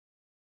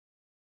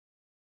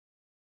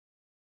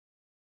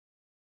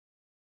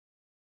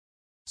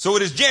So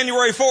it is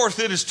January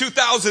 4th, it is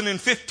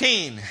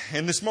 2015,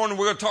 and this morning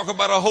we're going to talk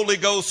about a Holy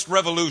Ghost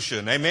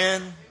revolution.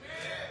 Amen? Amen.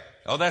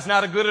 Oh, that's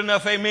not a good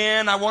enough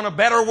amen. I want a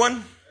better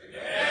one.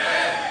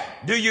 Amen.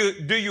 Do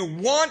you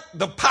want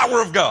the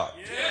power of God?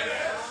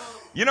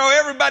 Yes. You know,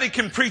 everybody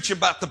can preach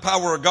about the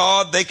power of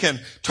God. They can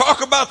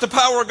talk about the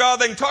power of God.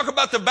 They can talk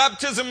about the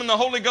baptism in the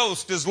Holy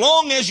Ghost. As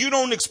long as you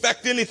don't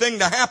expect anything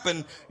to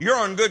happen, you're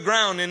on good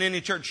ground in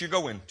any church you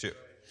go into.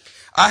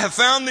 I have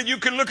found that you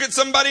can look at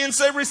somebody and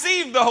say,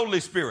 receive the Holy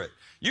Spirit.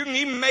 You can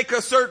even make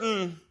a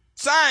certain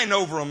sign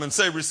over them and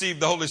say, receive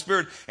the Holy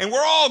Spirit. And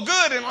we're all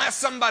good unless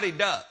somebody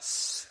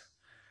does.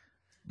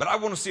 But I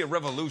want to see a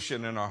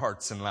revolution in our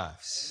hearts and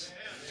lives.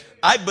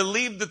 I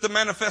believe that the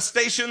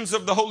manifestations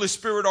of the Holy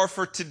Spirit are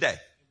for today.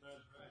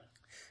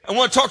 I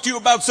want to talk to you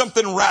about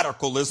something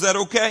radical. Is that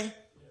okay?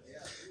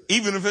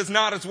 Even if it's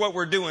not, it's what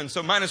we're doing.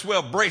 So might as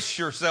well brace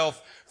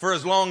yourself for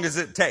as long as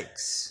it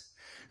takes.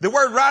 The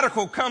word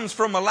radical comes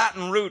from a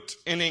Latin root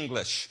in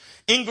English.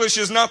 English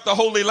is not the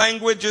holy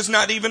language. It's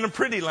not even a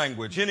pretty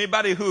language.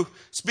 Anybody who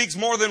speaks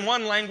more than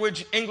one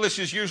language, English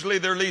is usually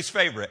their least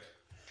favorite.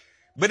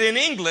 But in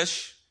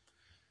English,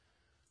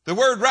 the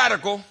word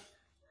radical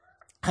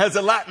has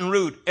a Latin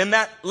root. And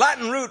that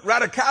Latin root,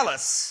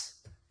 radicalis,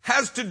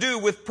 has to do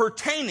with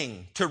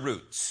pertaining to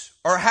roots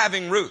or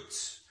having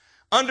roots.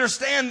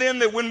 Understand then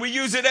that when we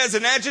use it as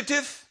an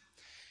adjective,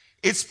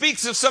 it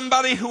speaks of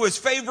somebody who is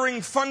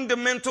favoring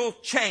fundamental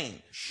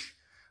change,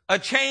 a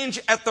change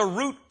at the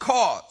root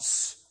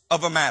cause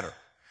of a matter.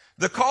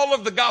 The call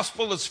of the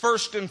gospel is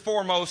first and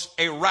foremost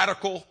a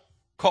radical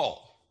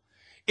call.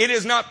 It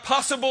is not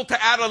possible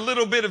to add a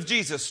little bit of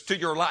Jesus to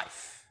your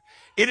life.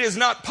 It is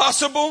not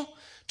possible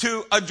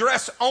to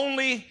address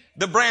only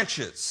the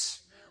branches.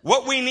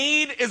 What we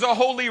need is a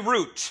holy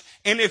root.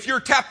 And if you're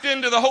tapped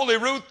into the holy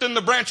root, then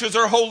the branches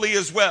are holy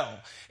as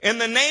well. In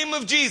the name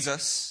of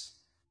Jesus,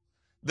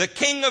 the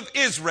King of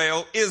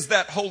Israel is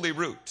that holy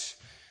root.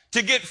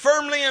 To get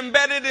firmly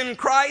embedded in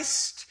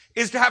Christ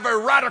is to have a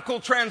radical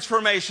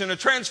transformation, a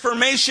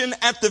transformation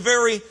at the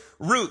very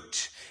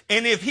root.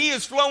 And if He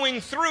is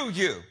flowing through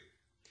you,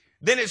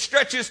 then it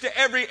stretches to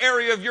every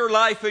area of your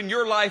life and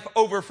your life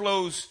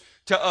overflows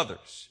to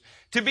others.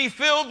 To be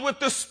filled with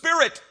the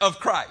Spirit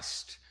of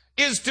Christ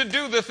is to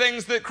do the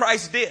things that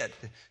Christ did,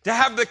 to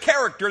have the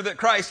character that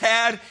Christ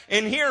had,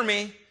 and hear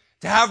me,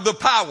 to have the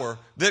power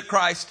that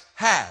Christ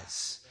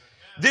has.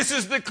 This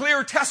is the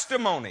clear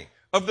testimony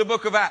of the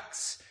book of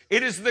Acts.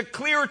 It is the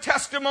clear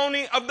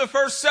testimony of the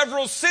first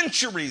several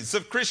centuries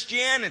of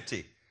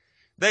Christianity.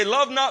 They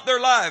love not their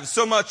lives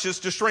so much as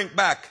to shrink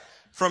back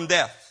from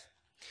death.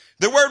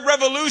 The word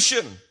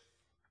revolution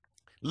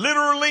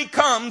literally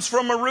comes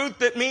from a root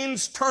that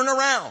means turn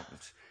around.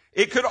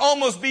 It could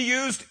almost be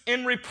used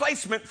in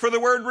replacement for the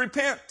word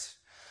repent.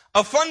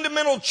 A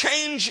fundamental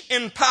change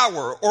in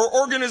power or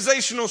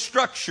organizational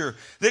structure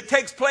that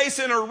takes place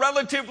in a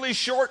relatively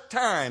short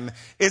time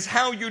is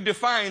how you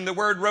define the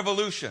word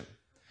revolution.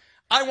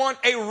 I want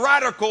a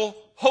radical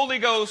Holy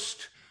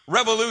Ghost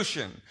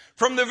revolution.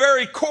 From the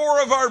very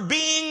core of our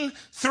being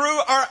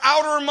through our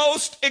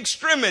outermost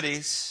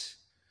extremities,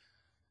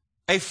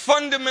 a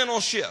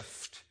fundamental shift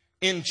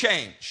in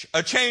change.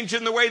 A change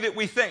in the way that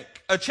we think.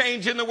 A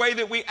change in the way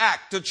that we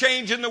act. A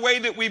change in the way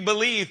that we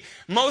believe.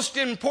 Most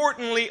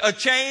importantly, a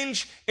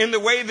change in the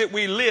way that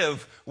we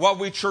live while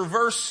we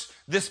traverse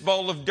this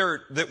ball of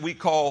dirt that we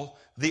call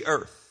the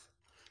earth.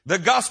 The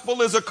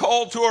gospel is a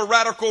call to a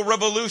radical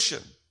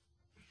revolution.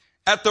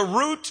 At the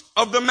root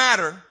of the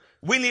matter,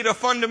 we need a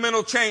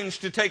fundamental change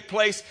to take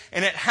place,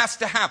 and it has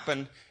to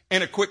happen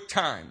in a quick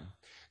time.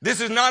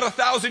 This is not a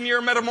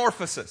 1,000-year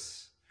metamorphosis.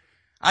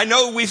 I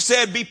know we've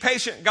said, be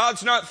patient.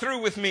 God's not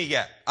through with me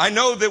yet. I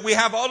know that we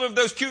have all of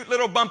those cute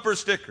little bumper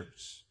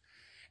stickers.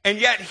 And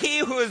yet he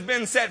who has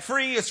been set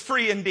free is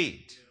free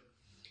indeed.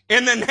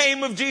 In the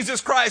name of Jesus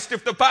Christ,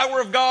 if the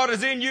power of God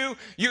is in you,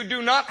 you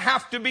do not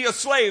have to be a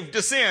slave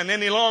to sin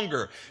any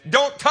longer.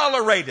 Don't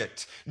tolerate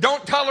it.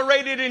 Don't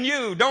tolerate it in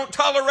you. Don't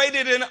tolerate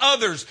it in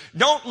others.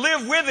 Don't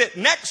live with it,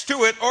 next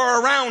to it,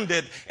 or around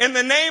it. In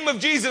the name of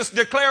Jesus,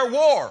 declare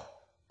war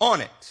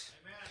on it.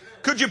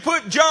 Could you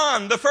put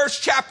John, the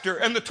first chapter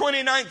and the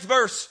 29th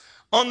verse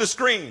on the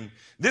screen?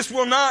 This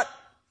will not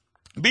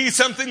be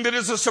something that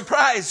is a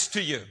surprise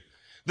to you.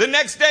 The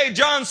next day,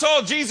 John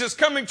saw Jesus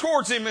coming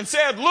towards him and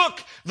said,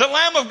 look, the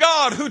Lamb of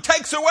God who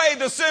takes away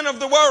the sin of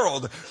the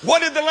world.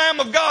 What did the Lamb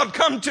of God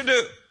come to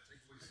do?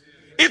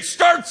 It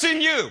starts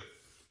in you.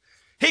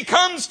 He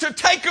comes to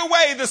take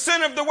away the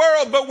sin of the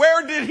world, but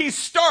where did he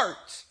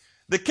start?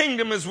 The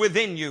kingdom is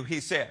within you, he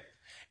said.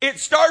 It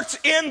starts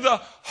in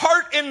the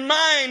heart and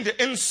mind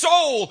and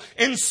soul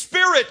and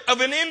spirit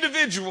of an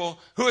individual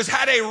who has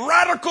had a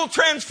radical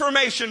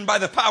transformation by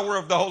the power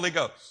of the Holy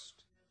Ghost.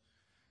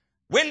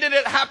 When did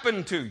it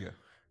happen to you?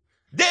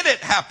 Did it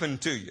happen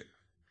to you?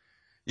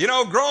 You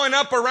know, growing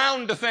up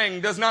around a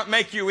thing does not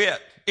make you it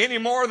any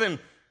more than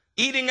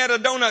eating at a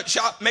donut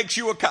shop makes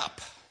you a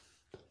cop.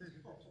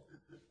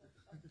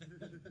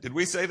 Did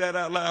we say that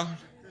out loud?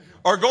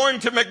 Or going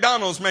to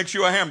McDonald's makes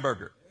you a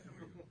hamburger.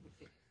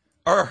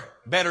 Or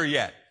better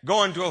yet,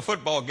 going to a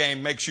football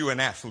game makes you an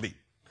athlete.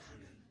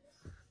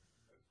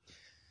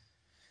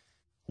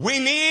 We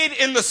need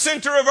in the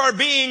center of our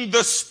being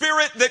the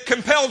Spirit that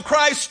compelled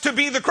Christ to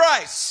be the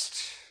Christ.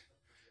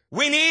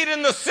 We need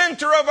in the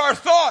center of our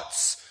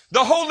thoughts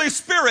the Holy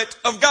Spirit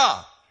of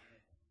God.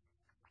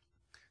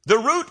 The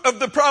root of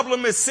the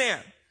problem is sin.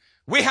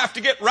 We have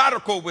to get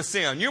radical with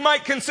sin. You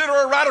might consider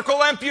a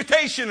radical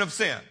amputation of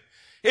sin.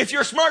 If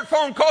your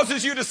smartphone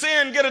causes you to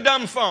sin, get a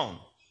dumb phone.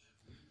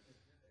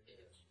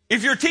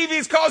 If your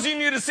TV's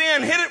causing you to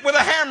sin, hit it with a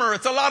hammer.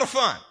 It's a lot of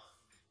fun.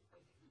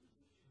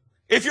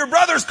 If your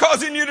brother's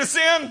causing you to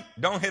sin,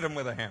 don't hit him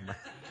with a hammer.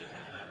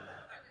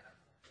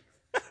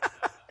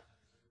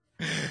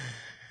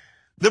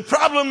 The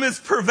problem is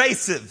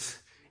pervasive.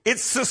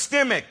 It's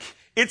systemic.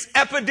 It's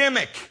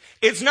epidemic.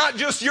 It's not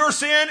just your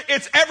sin,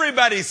 it's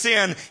everybody's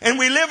sin. And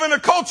we live in a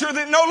culture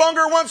that no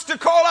longer wants to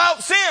call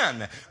out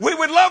sin. We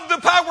would love the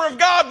power of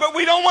God, but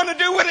we don't want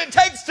to do what it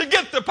takes to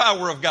get the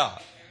power of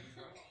God.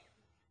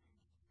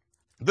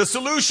 The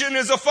solution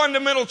is a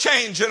fundamental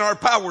change in our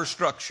power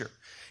structure.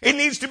 It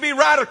needs to be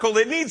radical.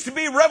 It needs to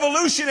be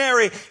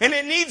revolutionary. And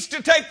it needs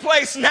to take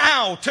place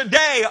now,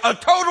 today, a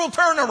total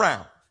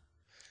turnaround.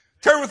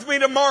 Turn with me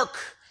to Mark,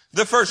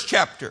 the first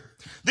chapter.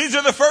 These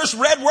are the first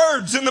red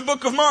words in the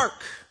book of Mark.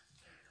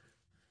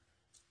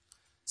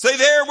 Say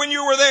there when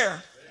you were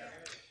there.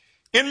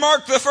 In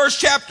Mark, the first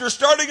chapter,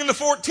 starting in the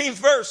 14th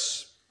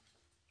verse.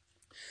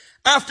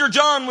 After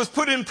John was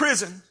put in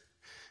prison,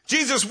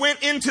 Jesus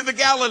went into the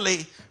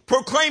Galilee,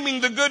 proclaiming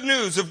the good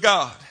news of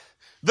God.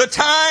 The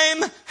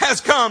time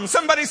has come.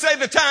 Somebody say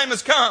the time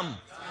has come.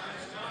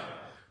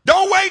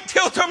 Don't wait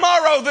till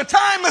tomorrow. The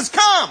time has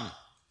come.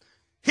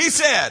 He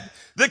said,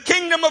 the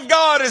kingdom of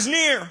God is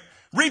near.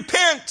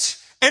 Repent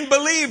and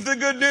believe the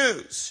good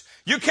news.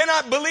 You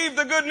cannot believe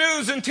the good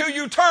news until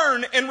you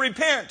turn and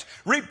repent.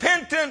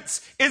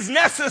 Repentance is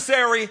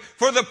necessary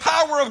for the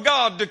power of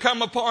God to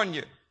come upon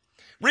you.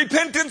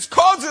 Repentance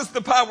causes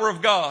the power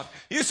of God.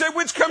 You say,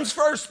 which comes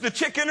first, the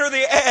chicken or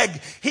the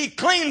egg? He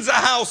cleans a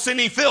house and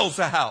he fills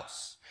a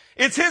house.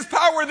 It's his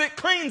power that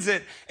cleans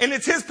it, and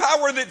it's his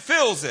power that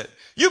fills it.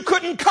 You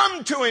couldn't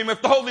come to him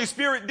if the Holy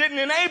Spirit didn't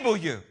enable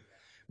you.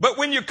 But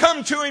when you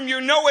come to him, you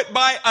know it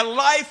by a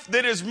life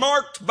that is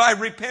marked by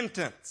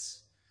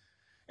repentance.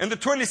 In the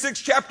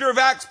 26th chapter of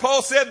Acts,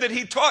 Paul said that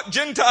he taught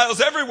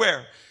Gentiles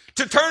everywhere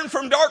to turn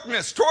from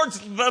darkness towards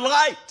the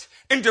light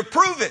and to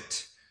prove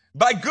it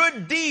by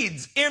good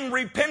deeds in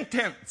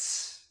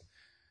repentance.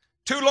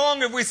 Too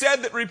long have we said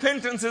that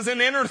repentance is an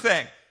inner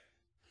thing.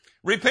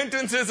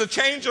 Repentance is a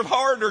change of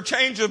heart or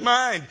change of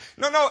mind.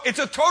 No, it's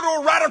a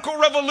total radical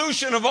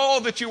revolution of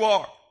all that you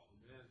are.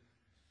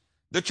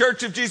 The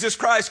Church of Jesus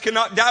Christ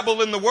cannot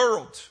dabble in the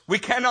world. We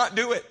cannot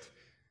do it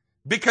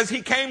because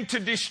he came to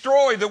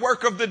destroy the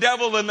work of the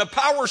devil, and the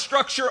power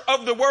structure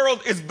of the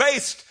world is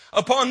based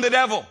upon the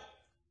devil.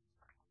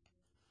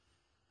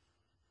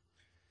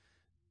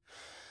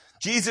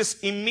 Jesus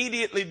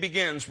immediately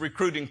begins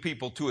recruiting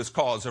people to his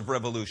cause of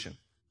revolution.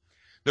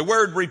 The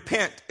word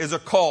repent is a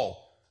call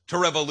to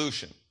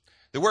revolution.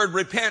 The word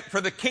repent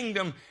for the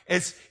kingdom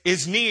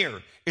is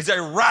near, is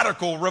a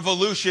radical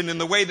revolution in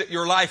the way that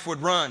your life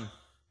would run.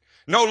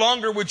 No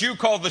longer would you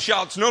call the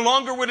shots. No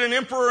longer would an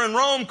emperor in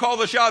Rome call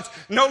the shots.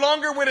 No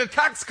longer would a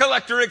tax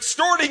collector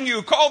extorting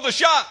you call the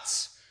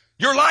shots.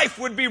 Your life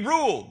would be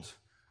ruled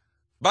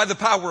by the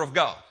power of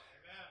God.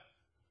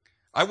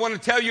 I want to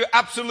tell you,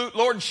 absolute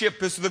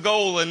lordship is the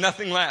goal and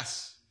nothing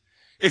less.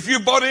 If you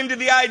bought into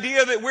the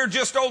idea that we're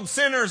just old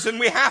sinners and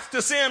we have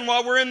to sin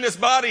while we're in this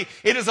body,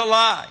 it is a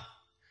lie.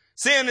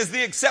 Sin is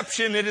the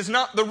exception. It is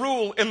not the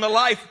rule in the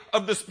life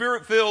of the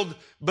Spirit-filled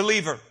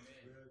believer.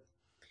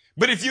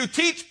 But if you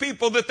teach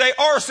people that they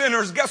are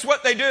sinners, guess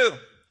what they do?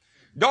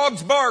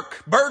 Dogs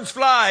bark, birds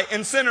fly,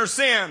 and sinners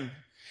sin.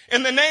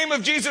 In the name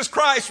of Jesus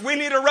Christ, we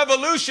need a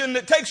revolution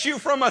that takes you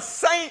from a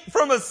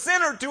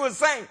sinner to a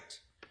saint.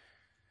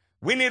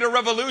 We need a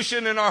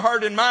revolution in our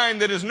heart and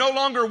mind that is no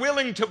longer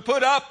willing to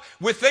put up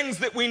with things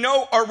that we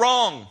know are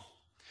wrong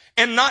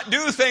and not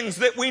do things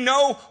that we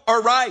know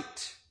are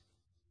right.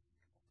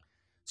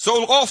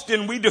 So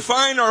often we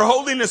define our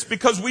holiness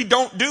because we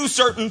don't do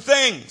certain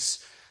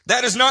things.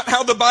 That is not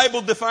how the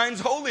Bible defines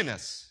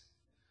holiness.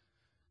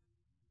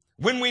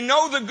 When we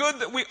know the good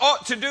that we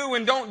ought to do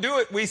and don't do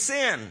it, we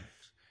sin.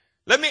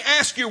 Let me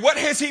ask you, what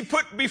has he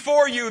put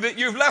before you that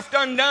you've left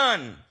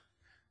undone?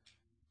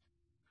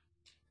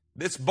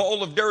 This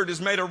bowl of dirt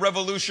has made a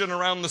revolution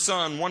around the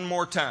sun one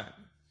more time.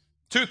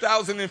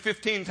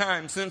 2015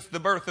 times since the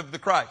birth of the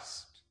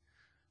Christ.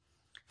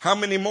 How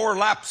many more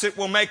laps it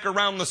will make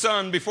around the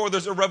sun before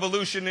there's a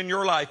revolution in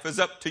your life is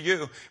up to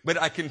you.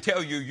 But I can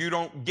tell you, you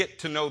don't get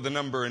to know the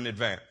number in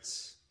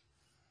advance.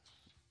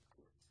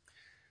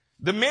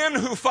 The men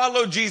who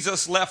followed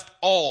Jesus left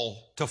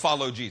all to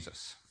follow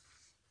Jesus.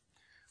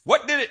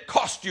 What did it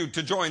cost you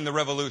to join the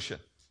revolution?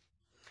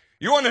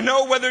 You want to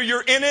know whether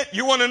you're in it?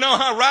 You want to know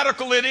how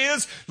radical it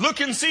is?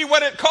 Look and see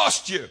what it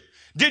cost you.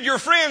 Did your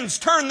friends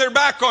turn their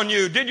back on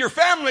you? Did your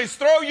families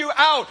throw you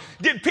out?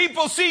 Did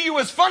people see you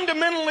as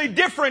fundamentally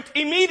different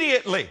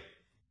immediately?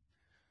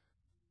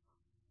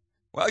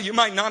 Well, you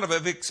might not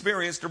have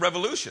experienced a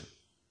revolution.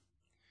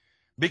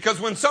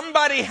 Because when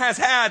somebody has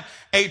had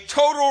a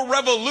total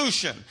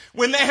revolution,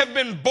 when they have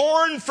been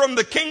born from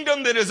the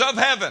kingdom that is of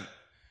heaven,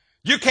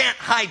 you can't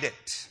hide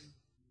it.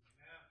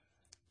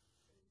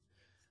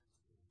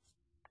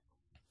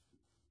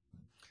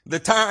 The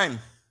time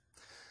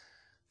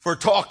for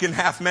talk in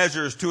half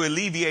measures to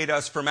alleviate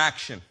us from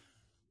action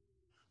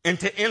and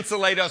to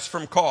insulate us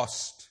from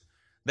cost,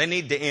 they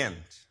need to end.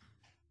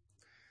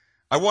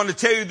 I want to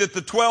tell you that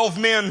the 12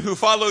 men who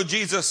followed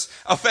Jesus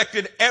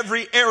affected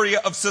every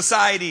area of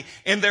society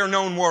in their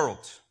known world.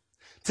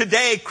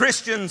 Today,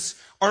 Christians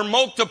are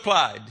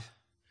multiplied.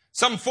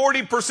 Some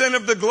 40%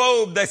 of the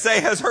globe, they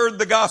say, has heard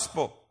the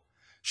gospel.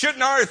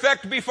 Shouldn't our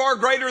effect be far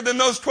greater than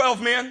those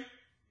 12 men?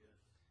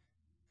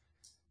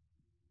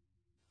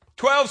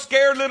 12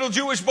 scared little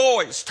Jewish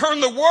boys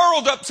turned the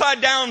world upside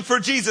down for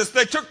Jesus.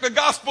 They took the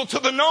gospel to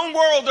the known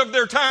world of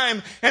their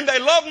time, and they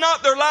loved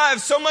not their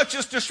lives so much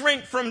as to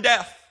shrink from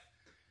death.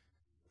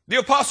 The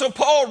Apostle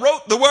Paul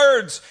wrote the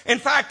words, in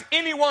fact,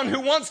 anyone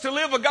who wants to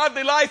live a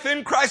godly life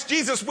in Christ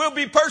Jesus will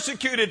be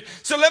persecuted.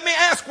 So let me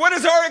ask, what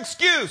is our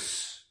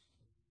excuse?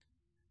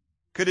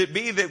 Could it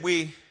be that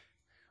we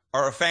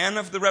are a fan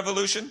of the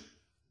revolution?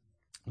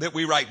 That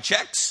we write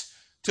checks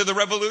to the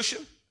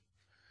revolution?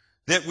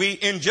 That we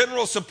in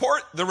general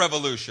support the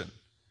revolution,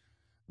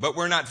 but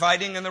we're not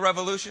fighting in the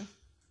revolution?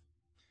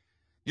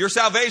 Your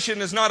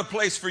salvation is not a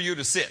place for you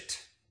to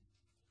sit.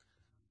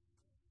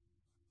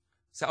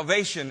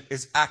 Salvation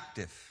is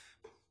active.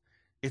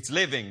 It's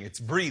living. It's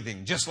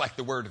breathing, just like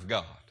the Word of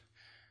God.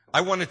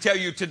 I want to tell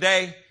you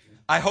today,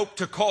 I hope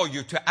to call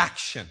you to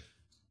action.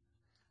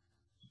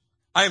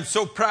 I am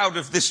so proud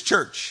of this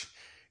church.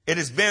 It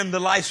has been the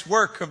life's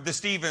work of the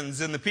Stevens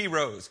and the P.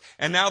 Rose,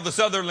 and now the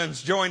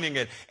Sutherlands joining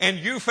it. And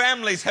you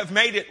families have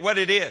made it what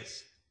it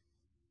is.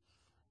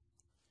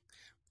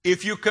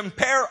 If you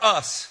compare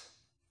us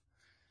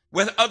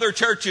with other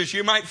churches,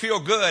 you might feel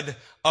good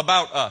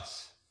about us.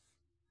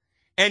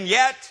 And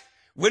yet,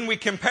 when we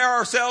compare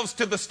ourselves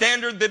to the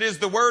standard that is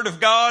the Word of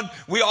God,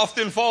 we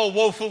often fall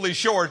woefully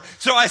short.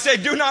 So I say,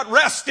 do not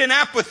rest in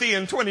apathy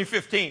in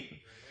 2015.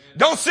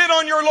 Don't sit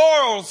on your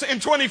laurels in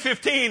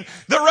 2015.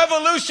 The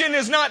revolution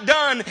is not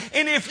done.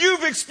 And if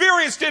you've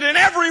experienced it in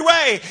every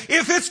way,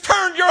 if it's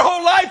turned your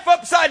whole life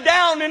upside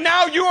down and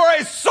now you are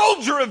a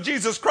soldier of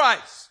Jesus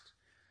Christ,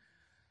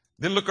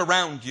 then look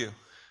around you.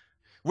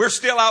 We're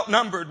still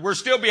outnumbered. We're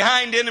still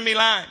behind enemy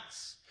lines.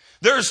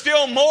 There are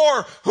still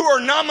more who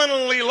are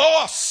nominally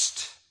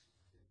lost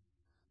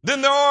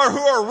than there are who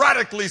are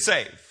radically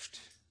saved.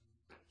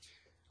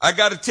 I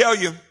got to tell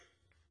you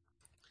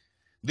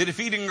that if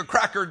eating a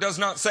cracker does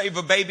not save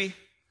a baby,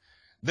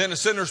 then a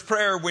sinner's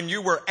prayer when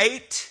you were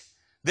 8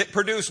 that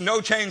produced no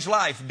changed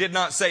life did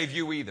not save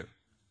you either.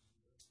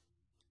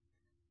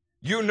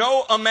 You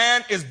know a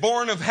man is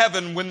born of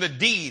heaven when the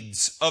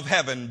deeds of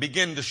heaven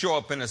begin to show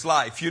up in his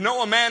life. You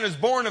know a man is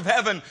born of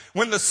heaven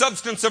when the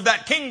substance of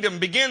that kingdom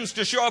begins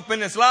to show up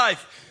in his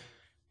life.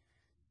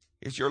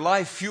 Is your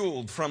life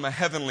fueled from a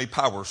heavenly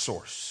power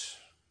source?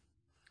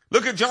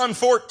 Look at John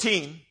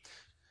 14.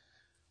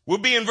 We'll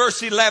be in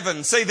verse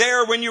 11. Say,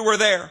 there when you were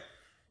there.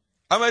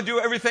 I'm going to do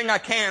everything I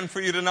can for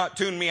you to not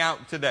tune me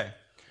out today.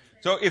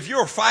 So if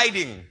you're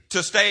fighting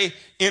to stay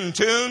in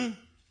tune,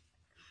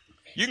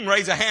 you can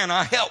raise a hand.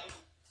 I'll help.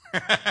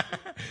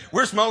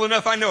 We're small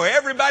enough I know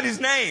everybody's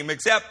name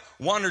except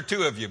 1 or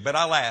 2 of you, but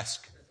I'll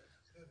ask.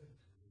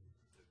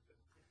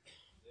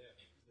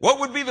 What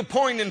would be the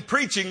point in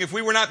preaching if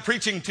we were not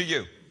preaching to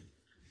you?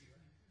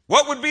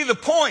 What would be the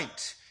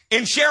point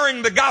in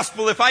sharing the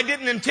gospel if I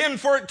didn't intend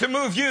for it to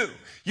move you?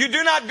 You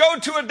do not go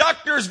to a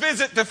doctor's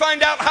visit to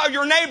find out how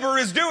your neighbor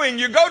is doing.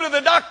 You go to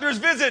the doctor's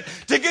visit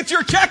to get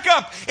your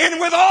checkup. And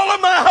with all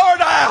of my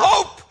heart, I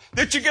hope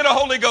that you get a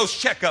Holy Ghost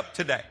checkup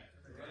today.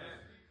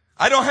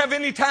 I don't have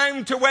any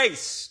time to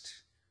waste.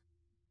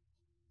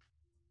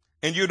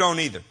 And you don't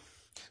either.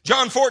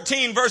 John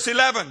 14, verse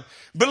 11.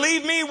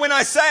 Believe me when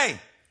I say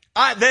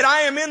that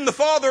I am in the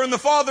Father and the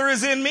Father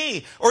is in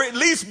me. Or at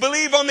least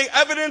believe on the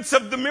evidence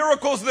of the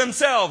miracles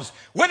themselves.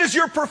 What does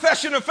your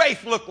profession of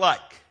faith look like?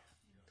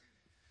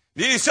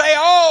 Do you say,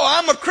 oh,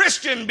 I'm a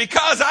Christian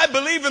because I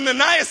believe in the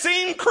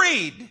Nicene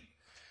Creed?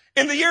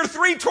 In the year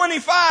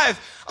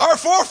 325, our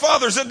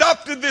forefathers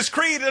adopted this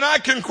creed and I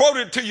can quote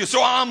it to you,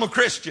 so I'm a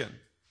Christian.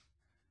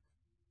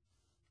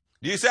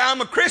 Do you say,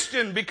 I'm a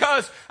Christian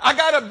because I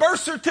got a birth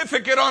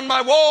certificate on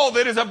my wall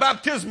that is a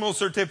baptismal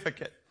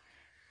certificate?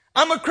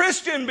 I'm a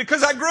Christian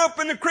because I grew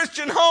up in a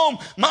Christian home.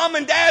 Mom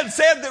and Dad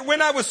said that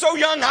when I was so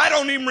young, I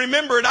don't even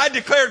remember it. I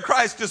declared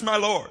Christ as my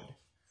Lord.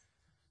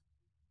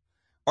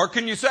 Or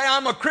can you say,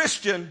 I'm a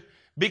Christian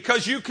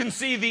because you can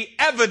see the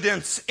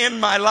evidence in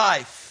my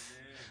life?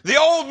 The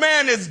old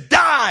man is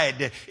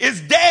died,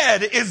 is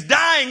dead, is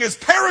dying, is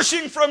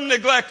perishing from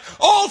neglect.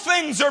 All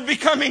things are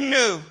becoming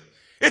new.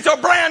 It's a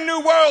brand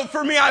new world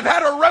for me. I've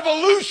had a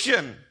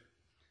revolution.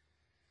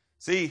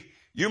 See,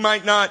 you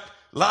might not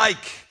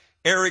like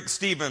Eric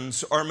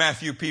Stevens or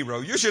Matthew Pero.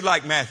 You should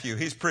like Matthew.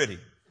 He's pretty.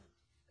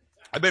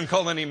 I've been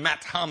calling him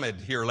Matt Hamid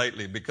here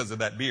lately because of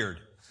that beard.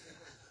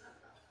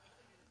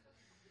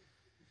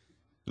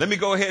 Let me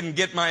go ahead and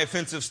get my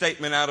offensive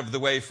statement out of the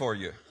way for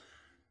you.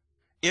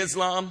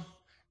 Islam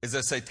is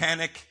a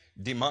satanic,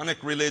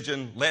 demonic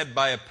religion led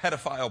by a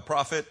pedophile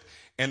prophet,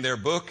 and their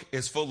book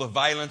is full of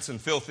violence and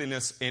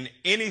filthiness in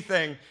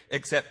anything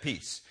except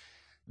peace.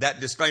 That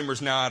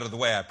disclaimer's now out of the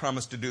way. I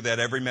promise to do that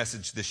every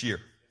message this year.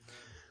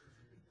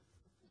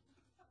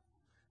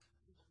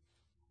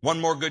 One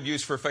more good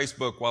use for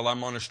Facebook while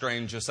I'm on a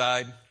strange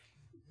aside.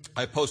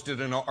 I posted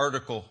an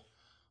article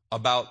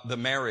about the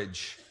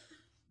marriage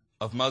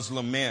of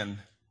Muslim men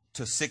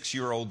to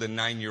 6-year-old and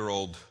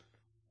 9-year-old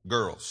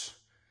girls.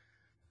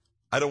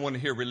 I don't want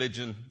to hear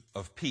religion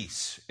of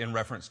peace in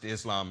reference to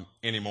Islam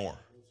anymore.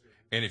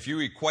 And if you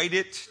equate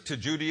it to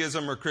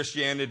Judaism or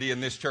Christianity in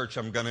this church,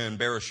 I'm going to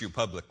embarrass you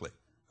publicly.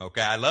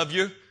 Okay, I love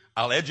you.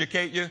 I'll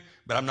educate you,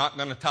 but I'm not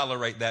going to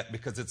tolerate that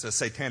because it's a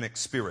satanic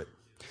spirit.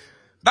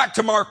 Back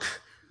to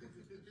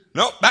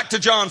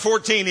John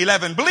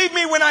 14:11. Believe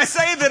me when I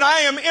say that I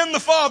am in the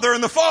Father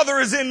and the Father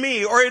is in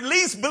me, or at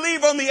least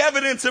believe on the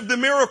evidence of the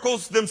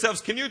miracles themselves.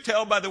 Can you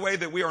tell, by the way,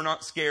 that we are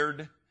not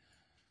scared?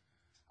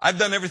 I've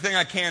done everything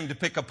I can to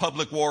pick a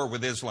public war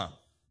with Islam,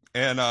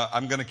 and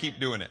I'm going to keep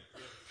doing it.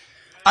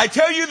 I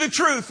tell you the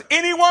truth.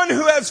 Anyone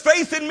who has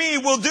faith in me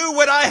will do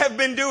what I have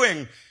been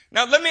doing.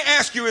 Now, let me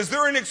ask you, is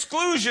there an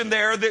exclusion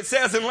there that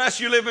says unless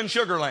you live in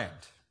Sugar Land?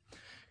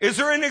 Is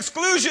there an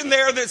exclusion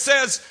there that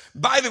says,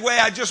 by the way,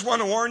 I just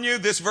want to warn you,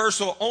 this verse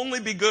will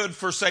only be good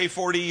for, say,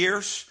 40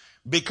 years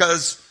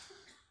because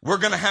we're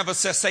going to have a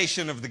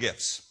cessation of the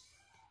gifts?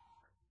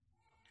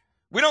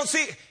 We don't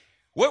see,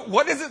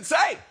 what does it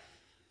say?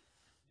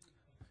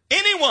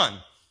 Anyone.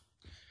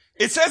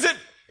 It says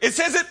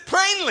it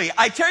plainly.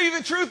 I tell you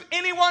the truth,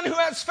 anyone who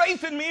has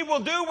faith in me will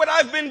do what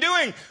I've been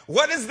doing.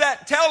 What does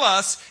that tell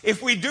us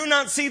if we do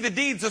not see the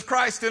deeds of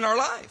Christ in our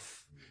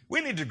life? We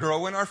need to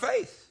grow in our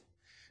faith.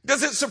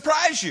 Does it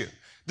surprise you?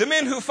 The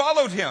men who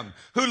followed him,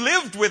 who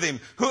lived with him,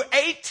 who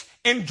ate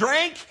and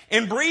drank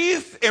and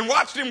breathed and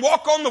watched him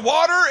walk on the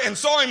water and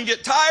saw him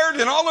get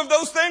tired and all of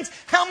those things.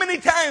 How many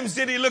times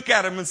did he look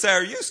at him and say,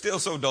 are you still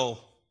so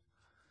dull?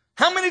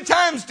 How many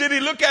times did he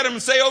look at him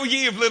and say, oh,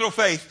 ye of little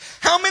faith?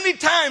 How many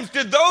times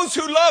did those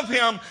who love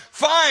him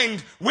find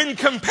when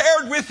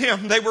compared with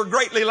him, they were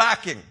greatly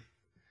lacking?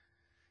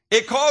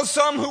 It caused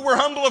some who were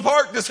humble of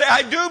heart to say,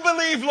 I do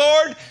believe,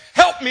 Lord,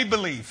 help me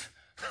believe.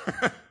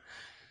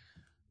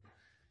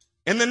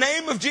 In the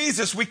name of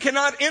Jesus, we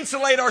cannot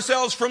insulate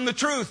ourselves from the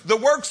truth. The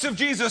works of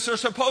Jesus are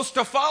supposed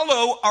to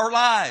follow our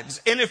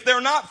lives. And if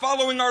they're not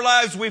following our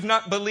lives, we've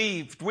not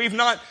believed. We've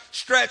not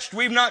stretched.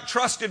 We've not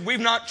trusted.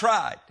 We've not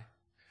tried.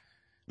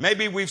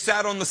 Maybe we've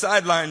sat on the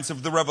sidelines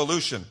of the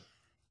revolution.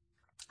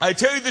 I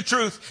tell you the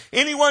truth,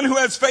 anyone who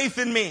has faith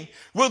in me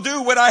will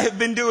do what I have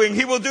been doing.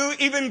 He will do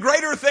even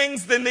greater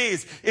things than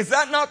these. Is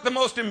that not the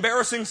most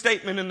embarrassing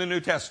statement in the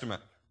New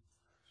Testament?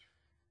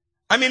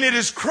 I mean, it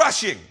is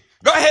crushing.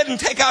 Go ahead and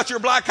take out your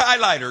black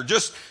highlighter.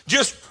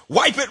 Just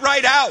wipe it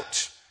right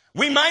out.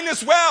 We might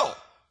as well.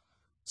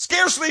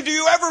 Scarcely do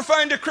you ever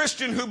find a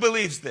Christian who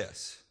believes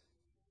this.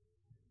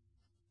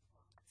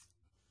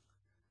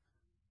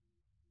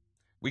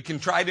 We can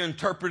try to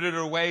interpret it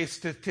away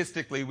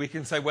statistically. We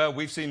can say, well,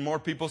 we've seen more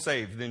people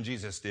saved than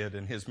Jesus did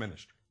in his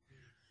ministry.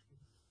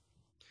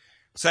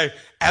 Say,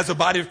 as a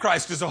body of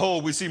Christ as a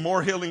whole, we see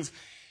more healings.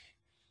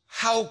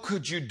 How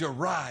could you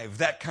derive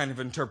that kind of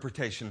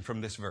interpretation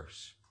from this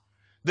verse?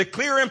 The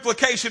clear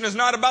implication is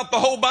not about the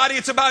whole body.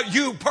 It's about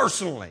you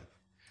personally.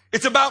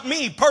 It's about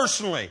me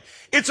personally.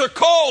 It's a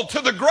call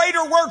to the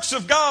greater works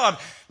of God.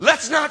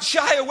 Let's not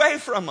shy away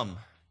from them.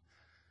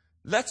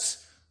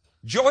 Let's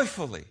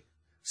joyfully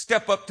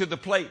step up to the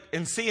plate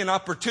and see an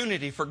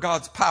opportunity for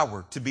God's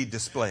power to be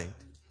displayed.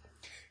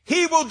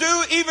 He will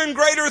do even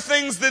greater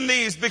things than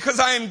these because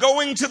I am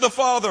going to the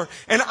Father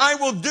and I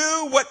will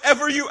do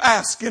whatever you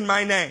ask in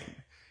my name.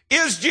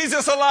 Is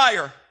Jesus a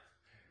liar?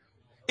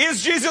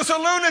 Is Jesus a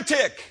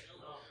lunatic?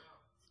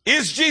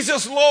 Is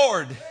Jesus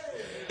Lord?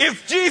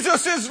 If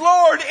Jesus is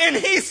Lord and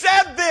he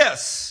said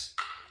this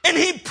and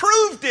he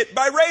proved it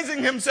by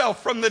raising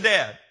himself from the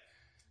dead,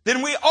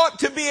 then we ought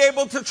to be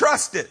able to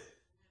trust it.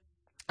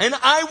 And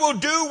I will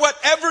do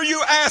whatever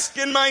you ask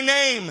in my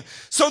name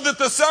so that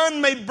the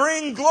Son may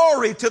bring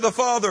glory to the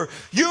Father.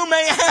 You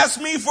may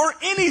ask me for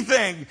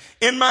anything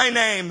in my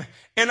name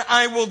and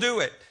I will do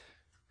it.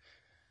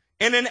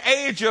 In an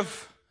age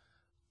of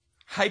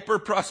hyper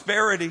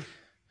prosperity,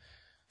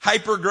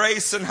 hyper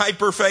grace, and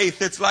hyper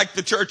faith, it's like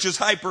the church is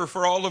hyper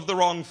for all of the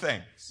wrong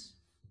things.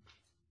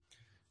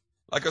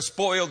 Like a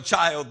spoiled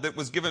child that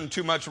was given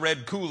too much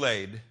red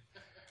Kool-Aid.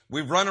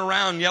 We run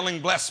around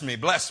yelling, bless me,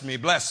 bless me,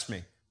 bless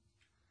me.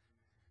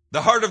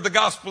 The heart of the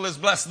gospel is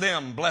bless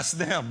them, bless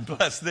them,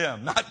 bless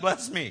them, not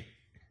bless me.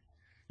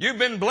 You've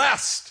been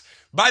blessed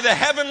by the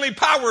heavenly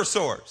power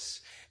source,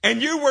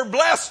 and you were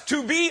blessed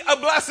to be a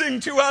blessing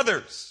to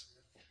others.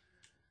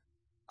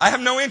 I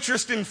have no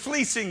interest in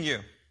fleecing you.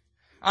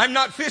 I'm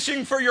not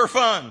fishing for your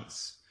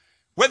funds.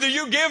 Whether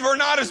you give or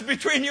not is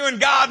between you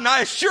and God, and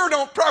I sure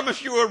don't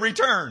promise you a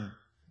return.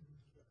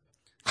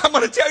 I'm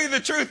going to tell you the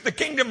truth. The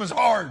kingdom is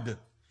hard.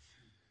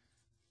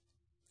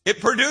 It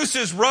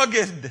produces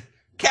rugged,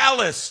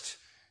 calloused,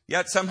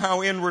 yet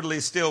somehow inwardly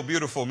still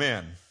beautiful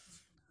men.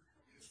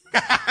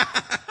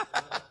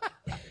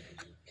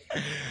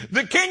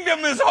 The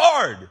kingdom is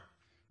hard,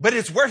 but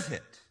it's worth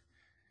it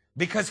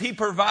because he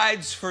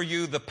provides for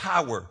you the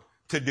power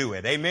to do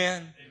it.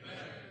 Amen? Amen.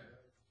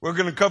 We're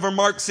going to cover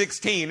Mark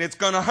 16. It's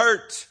going to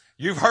hurt.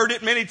 You've heard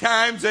it many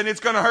times and it's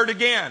going to hurt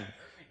again.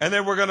 And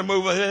then we're going to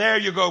move. There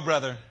you go,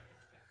 brother.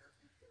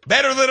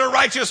 Better than a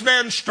righteous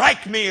man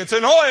strike me. It's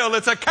an oil.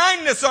 It's a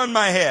kindness on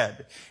my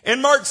head.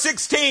 In Mark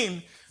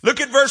 16,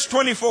 look at verse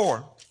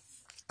 24.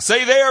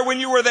 Say there when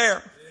you were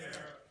there.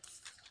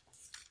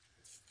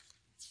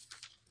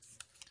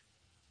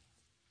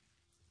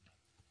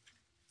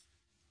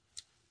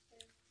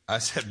 I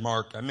said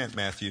Mark, I meant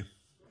Matthew.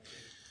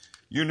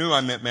 You knew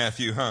I meant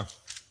Matthew, huh?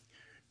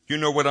 You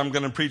know what I'm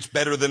going to preach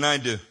better than I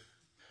do.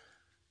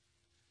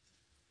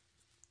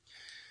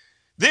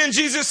 Then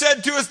Jesus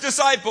said to his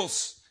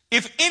disciples,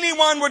 if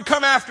anyone would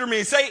come after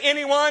me, say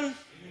anyone,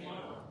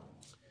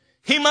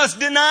 he must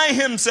deny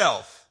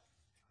himself.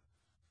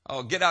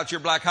 Oh, get out your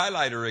black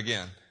highlighter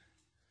again.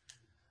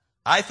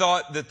 I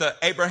thought that the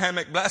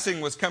Abrahamic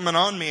blessing was coming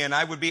on me and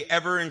I would be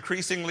ever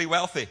increasingly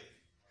wealthy.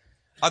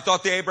 I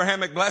thought the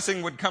Abrahamic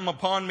blessing would come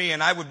upon me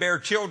and I would bear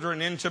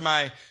children into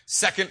my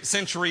second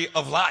century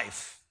of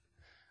life.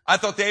 I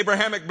thought the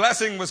Abrahamic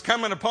blessing was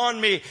coming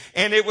upon me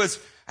and it was,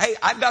 hey,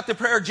 I've got the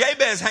prayer of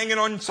Jabez hanging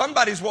on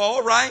somebody's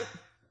wall, right?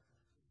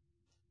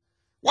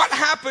 What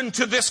happened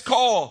to this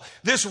call,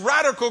 this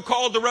radical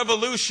call to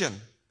revolution?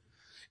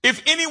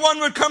 If anyone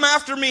would come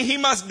after me, he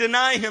must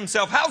deny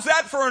himself. How's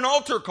that for an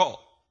altar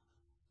call?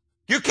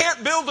 You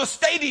can't build a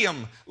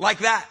stadium like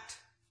that.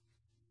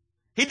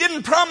 He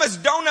didn't promise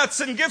donuts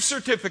and gift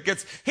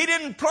certificates. He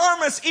didn't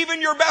promise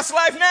even your best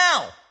life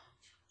now.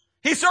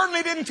 He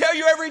certainly didn't tell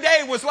you every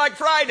day was like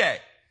Friday.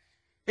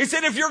 He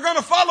said, if you're going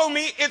to follow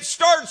me, it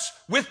starts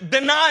with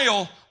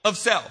denial of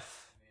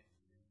self.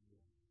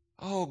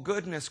 Oh,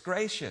 goodness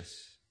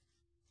gracious.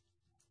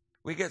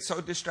 We get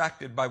so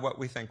distracted by what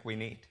we think we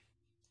need.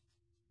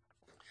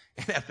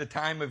 And at the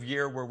time of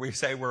year where we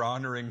say we're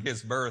honoring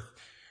his birth,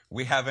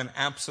 we have an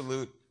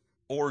absolute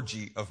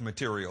orgy of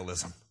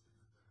materialism.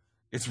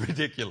 It's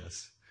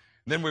ridiculous.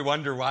 Then we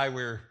wonder why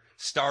we're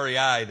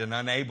starry-eyed and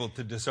unable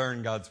to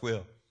discern God's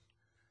will.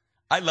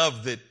 I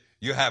love that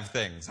you have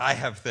things. I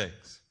have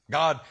things.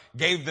 God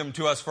gave them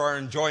to us for our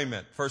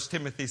enjoyment. 1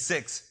 Timothy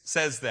 6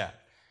 says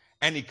that.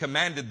 And he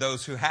commanded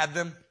those who had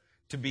them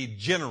to be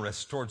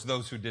generous towards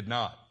those who did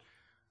not.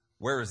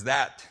 Where is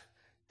that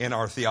in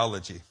our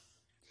theology?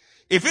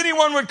 If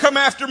anyone would come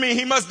after me,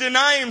 he must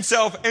deny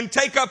himself and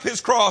take up his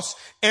cross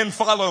and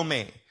follow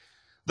me.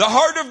 The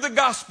heart of the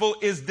gospel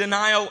is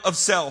denial of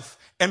self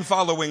and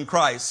following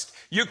Christ.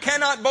 You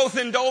cannot both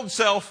indulge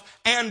self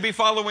and be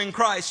following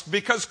Christ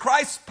because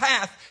Christ's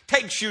path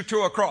takes you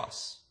to a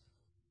cross.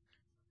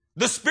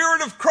 The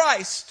Spirit of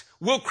Christ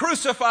will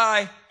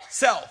crucify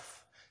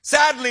self.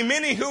 Sadly,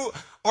 many who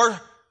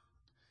are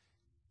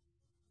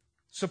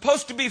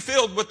supposed to be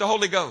filled with the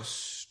Holy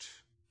Ghost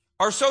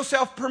are so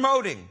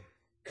self-promoting,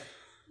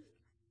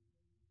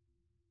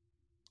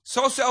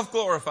 so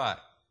self-glorified,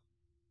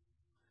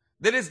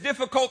 that it's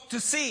difficult to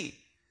see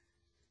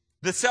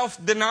the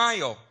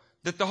self-denial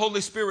that the Holy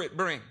Spirit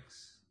brings.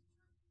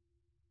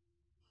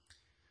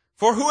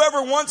 For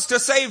whoever wants to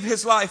save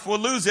his life will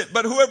lose it,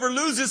 but whoever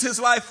loses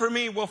his life for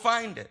me will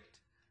find it.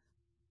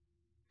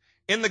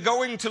 In the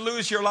going to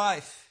lose your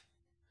life,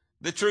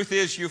 the truth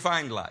is you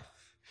find life.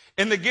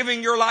 In the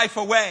giving your life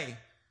away,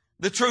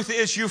 the truth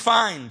is you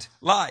find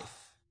life.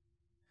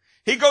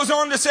 He goes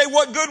on to say,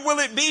 what good will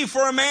it be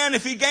for a man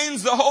if he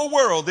gains the whole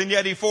world and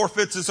yet he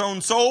forfeits his own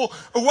soul?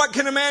 Or what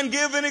can a man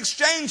give in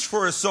exchange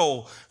for his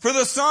soul? For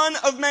the Son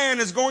of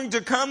Man is going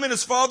to come in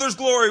his Father's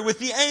glory with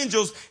the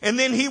angels, and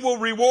then he will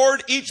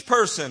reward each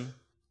person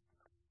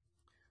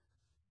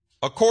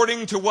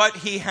according to what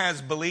he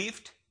has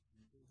believed.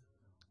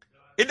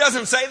 It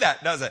doesn't say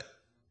that, does it?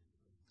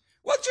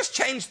 Well, just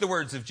change the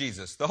words of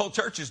Jesus. The whole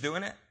church is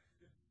doing it.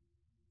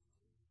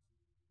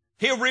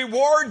 He'll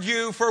reward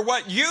you for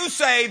what you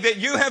say that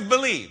you have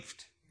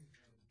believed.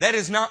 That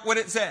is not what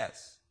it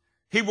says.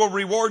 He will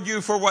reward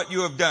you for what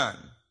you have done.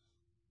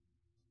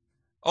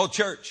 Oh,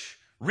 church,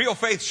 real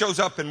faith shows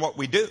up in what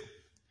we do.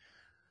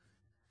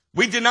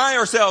 We deny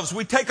ourselves.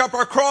 We take up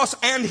our cross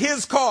and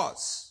his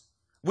cause.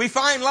 We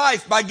find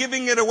life by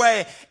giving it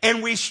away,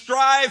 and we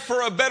strive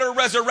for a better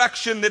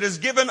resurrection that is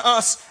given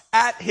us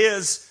at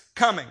his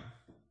coming.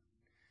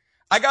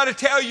 I got to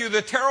tell you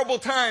the terrible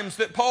times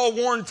that Paul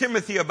warned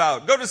Timothy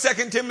about. Go to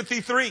 2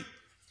 Timothy 3.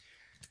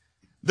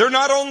 They're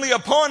not only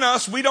upon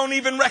us, we don't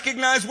even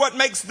recognize what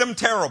makes them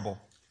terrible.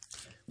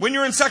 When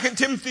you're in 2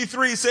 Timothy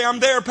 3, say, I'm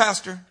there,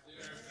 Pastor.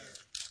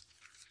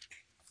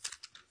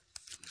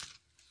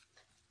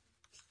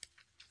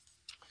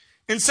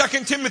 In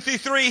 2 Timothy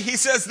 3, he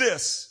says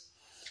this,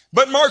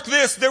 but mark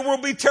this, there will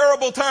be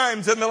terrible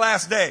times in the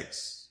last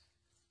days.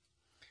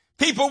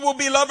 People will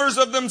be lovers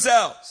of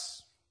themselves.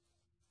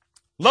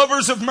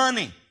 Lovers of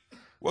money.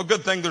 Well,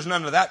 good thing there's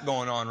none of that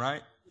going on,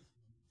 right?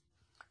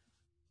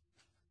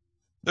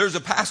 There's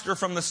a pastor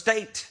from the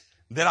state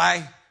that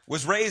I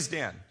was raised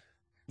in,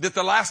 that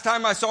the last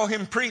time I saw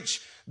him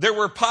preach, there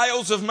were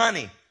piles of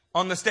money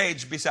on the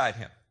stage beside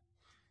him.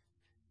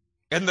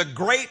 And the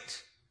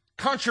great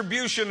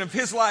contribution of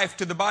his life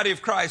to the body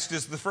of Christ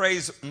is the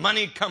phrase,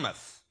 money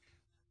cometh.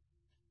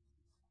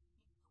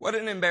 What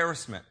an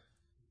embarrassment.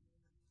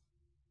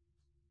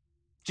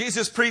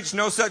 Jesus preached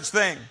no such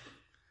thing.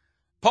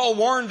 Paul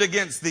warned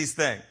against these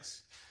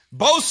things.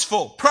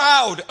 Boastful,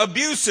 proud,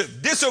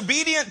 abusive,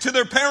 disobedient to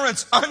their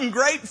parents,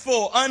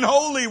 ungrateful,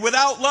 unholy,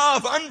 without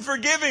love,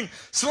 unforgiving,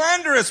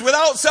 slanderous,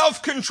 without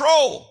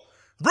self-control,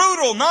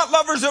 brutal, not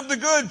lovers of the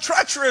good,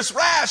 treacherous,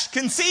 rash,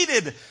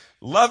 conceited,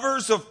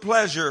 lovers of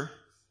pleasure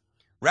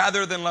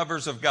rather than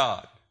lovers of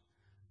God.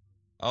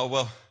 Oh,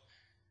 well,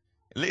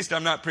 at least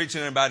I'm not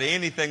preaching about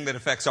anything that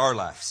affects our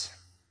lives.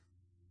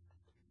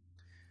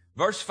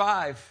 Verse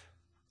 5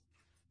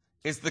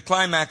 is the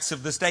climax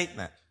of the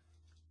statement.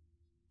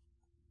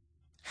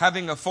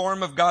 Having a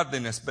form of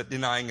godliness but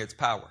denying its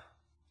power.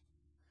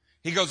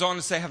 He goes on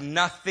to say, have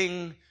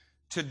nothing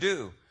to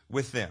do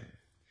with them.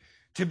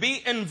 To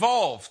be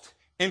involved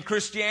in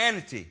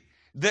Christianity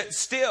that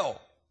still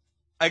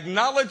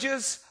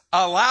acknowledges,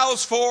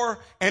 allows for,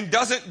 and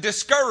doesn't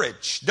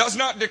discourage, does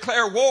not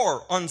declare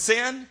war on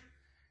sin,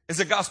 is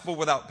a gospel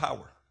without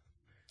power.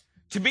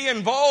 To be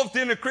involved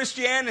in a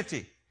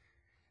Christianity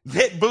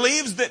that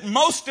believes that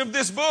most of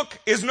this book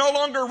is no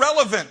longer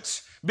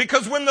relevant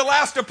because when the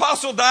last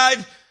apostle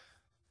died,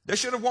 they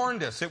should have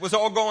warned us. It was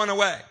all going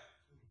away.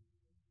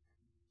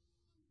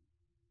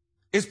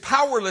 Is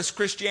powerless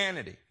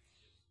Christianity.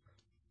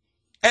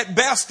 At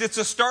best, it's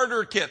a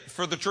starter kit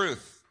for the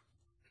truth.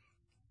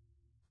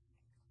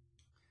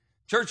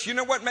 Church, you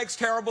know what makes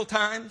terrible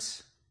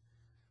times?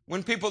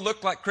 When people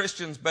look like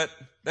Christians, but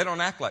they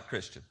don't act like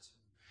Christians.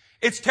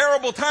 It's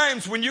terrible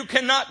times when you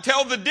cannot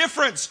tell the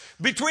difference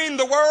between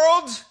the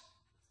world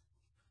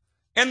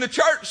and the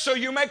church, so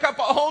you make up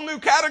a whole new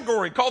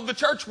category called the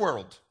church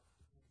world.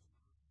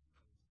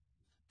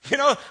 You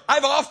know,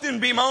 I've often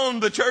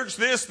bemoaned the church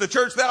this, the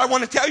church that. I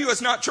want to tell you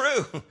it's not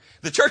true.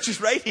 The church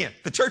is radiant.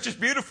 The church is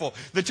beautiful.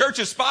 The church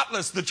is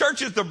spotless. The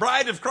church is the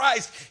bride of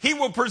Christ. He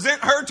will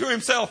present her to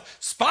himself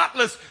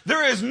spotless.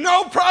 There is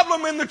no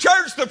problem in the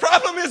church. The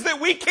problem is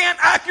that we can't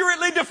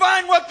accurately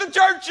define what the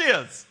church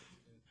is.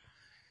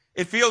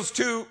 It feels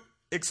too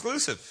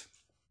exclusive.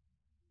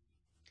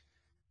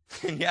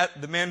 And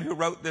yet the men who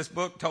wrote this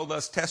book told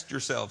us, test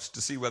yourselves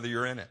to see whether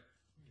you're in it.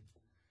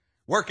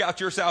 Work out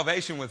your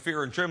salvation with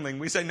fear and trembling.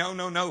 We say, no,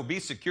 no, no. Be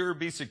secure,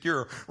 be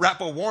secure.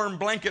 Wrap a warm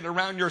blanket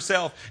around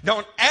yourself.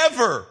 Don't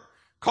ever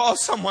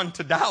cause someone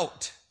to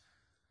doubt.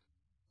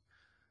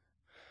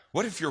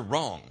 What if you're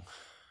wrong?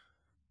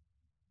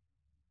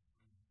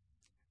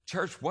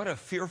 Church, what a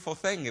fearful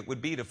thing it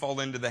would be to fall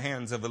into the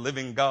hands of a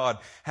living God,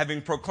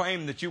 having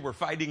proclaimed that you were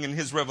fighting in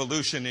his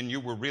revolution and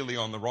you were really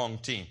on the wrong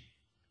team.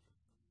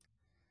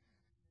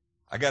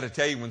 I got to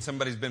tell you, when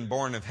somebody's been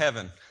born of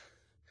heaven,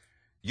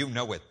 you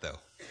know it though.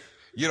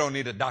 You don't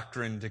need a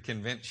doctrine to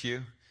convince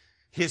you.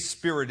 His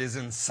spirit is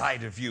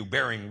inside of you,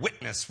 bearing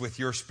witness with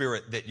your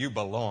spirit that you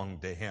belong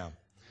to him.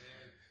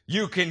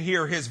 You can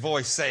hear his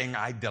voice saying,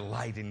 I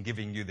delight in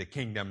giving you the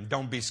kingdom.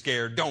 Don't be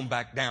scared. Don't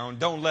back down.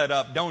 Don't let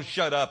up. Don't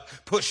shut up.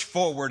 Push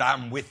forward.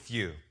 I'm with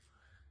you.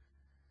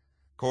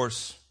 Of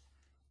course,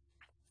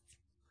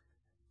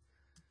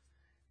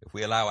 if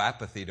we allow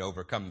apathy to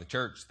overcome the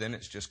church, then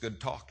it's just good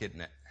talk, isn't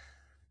it?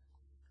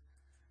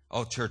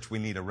 Oh, church, we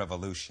need a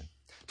revolution.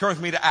 Turn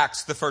with me to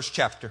Acts, the 1st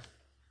chapter.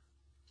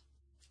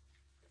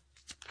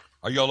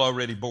 Are y'all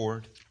already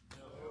bored?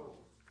 No.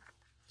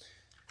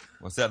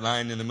 What's that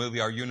line in the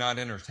movie? Are you not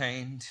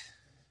entertained?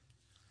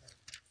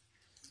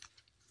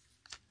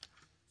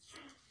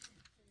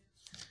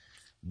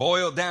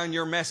 Boil down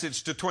your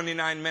message to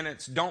 29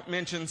 minutes. Don't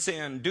mention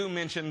sin. Do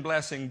mention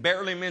blessing.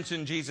 Barely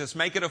mention Jesus.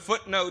 Make it a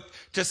footnote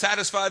to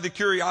satisfy the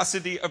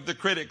curiosity of the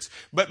critics.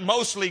 But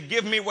mostly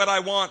give me what I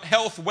want.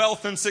 Health,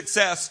 wealth, and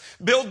success.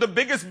 Build the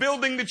biggest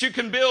building that you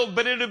can build,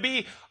 but it'll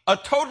be a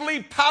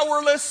totally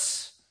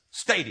powerless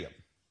stadium.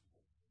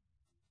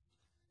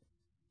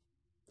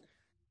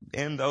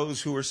 And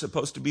those who are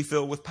supposed to be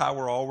filled with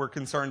power, all we're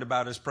concerned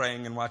about is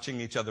praying and watching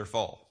each other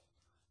fall.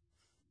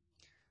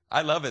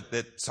 I love it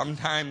that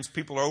sometimes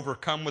people are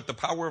overcome with the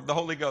power of the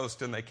Holy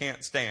Ghost and they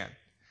can't stand.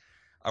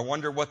 I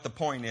wonder what the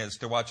point is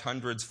to watch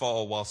hundreds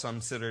fall while some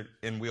sit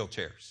in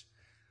wheelchairs.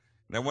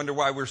 And I wonder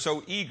why we're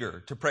so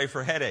eager to pray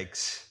for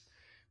headaches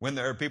when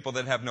there are people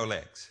that have no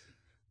legs.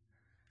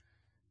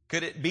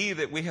 Could it be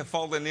that we have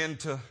fallen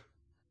into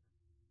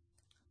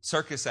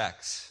circus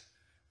acts,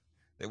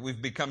 that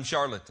we've become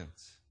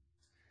charlatans?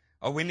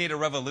 Oh, we need a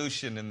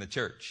revolution in the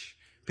church.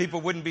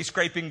 People wouldn't be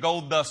scraping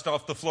gold dust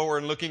off the floor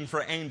and looking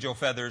for angel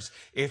feathers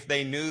if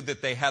they knew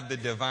that they had the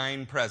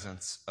divine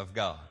presence of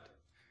God.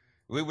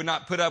 We would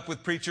not put up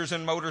with preachers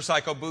in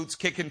motorcycle boots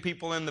kicking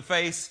people in the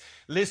face,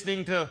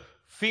 listening to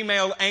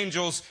female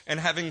angels, and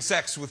having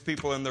sex with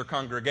people in their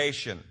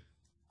congregation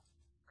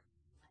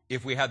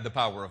if we had the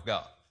power of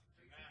God.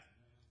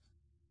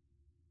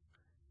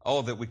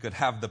 Oh, that we could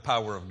have the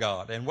power of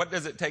God. And what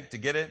does it take to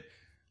get it?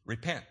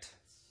 Repent.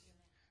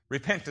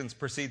 Repentance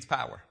precedes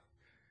power.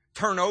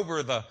 Turn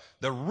over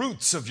the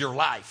roots of your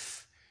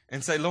life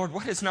and say, Lord,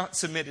 what is not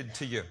submitted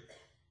to you?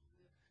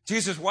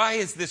 Jesus, why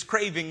is this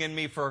craving in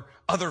me for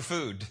other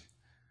food?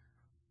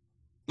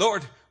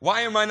 Lord,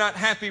 why am I not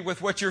happy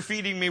with what you're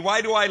feeding me?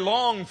 Why do I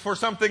long for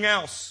something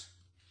else?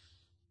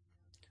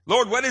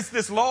 Lord, what is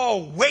this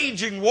law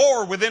waging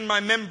war within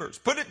my members?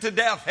 Put it to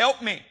death.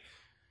 Help me.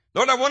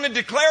 Lord, I want to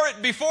declare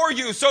it before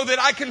you so that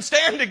I can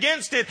stand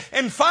against it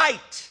and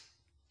fight.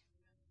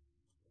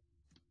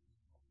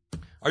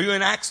 Are you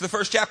in Acts, the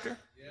first chapter?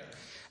 Yeah.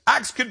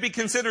 Acts could be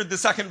considered the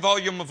second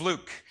volume of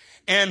Luke.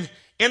 And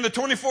in the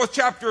 24th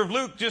chapter of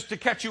Luke, just to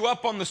catch you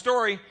up on the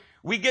story,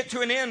 we get to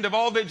an end of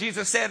all that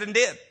Jesus said and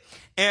did.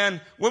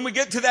 And when we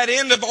get to that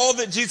end of all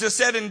that Jesus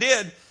said and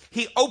did,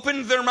 he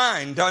opened their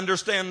mind to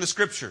understand the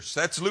scriptures.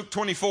 That's Luke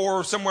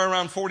 24, somewhere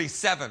around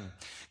 47.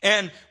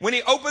 And when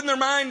he opened their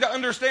mind to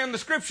understand the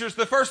scriptures,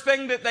 the first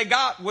thing that they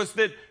got was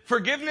that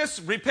forgiveness,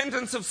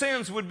 repentance of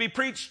sins would be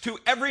preached to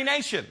every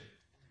nation.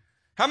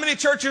 How many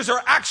churches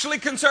are actually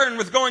concerned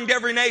with going to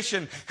every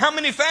nation? How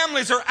many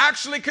families are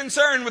actually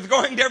concerned with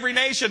going to every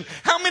nation?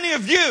 How many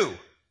of you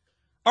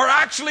are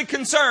actually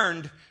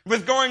concerned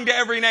with going to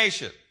every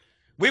nation?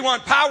 We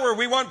want power,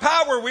 we want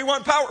power, we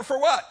want power for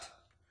what?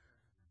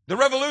 The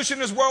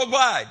revolution is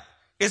worldwide.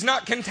 It's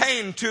not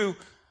contained to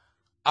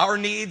our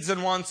needs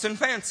and wants and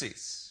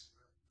fancies.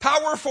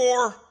 Power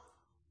for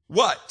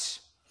what?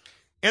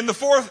 In the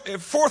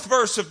fourth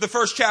verse of the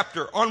first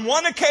chapter, on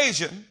one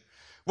occasion,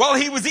 while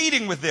he was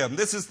eating with them,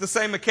 this is the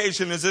same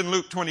occasion as in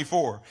Luke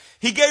 24,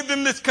 he gave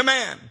them this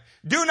command: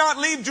 do not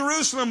leave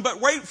Jerusalem,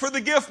 but wait for the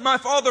gift my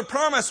Father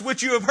promised,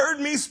 which you have heard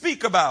me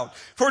speak about.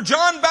 For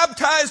John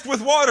baptized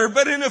with water,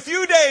 but in a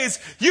few days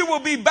you will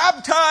be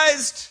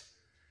baptized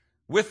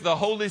with the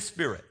Holy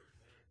Spirit.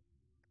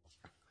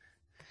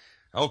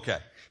 Okay.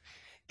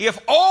 If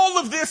all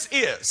of this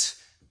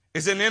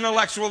is an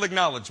intellectual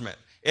acknowledgement,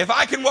 if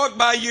I can walk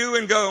by you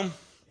and go,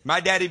 my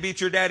daddy beat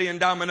your daddy in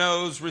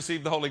dominoes,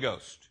 receive the Holy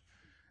Ghost.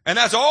 And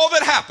that's all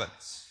that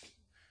happens.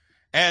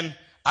 And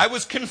I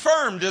was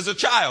confirmed as a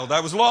child.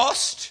 I was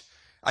lost.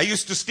 I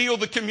used to steal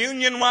the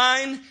communion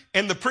wine,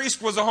 and the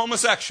priest was a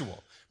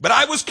homosexual. But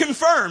I was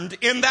confirmed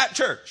in that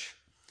church.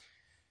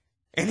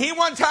 And he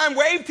one time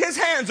waved his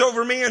hands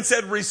over me and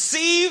said,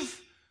 receive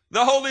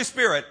the Holy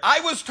Spirit.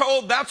 I was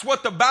told that's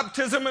what the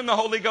baptism in the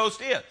Holy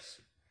Ghost is.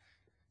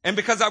 And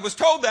because I was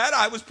told that,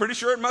 I was pretty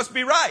sure it must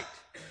be right.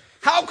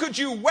 How could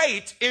you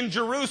wait in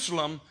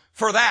Jerusalem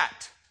for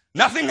that?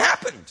 Nothing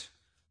happened.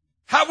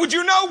 How would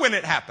you know when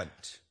it happened?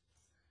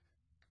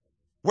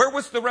 Where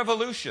was the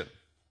revolution?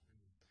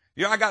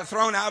 You know, I got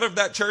thrown out of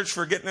that church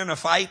for getting in a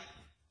fight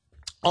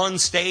on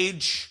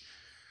stage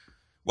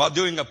while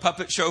doing a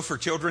puppet show for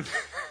children.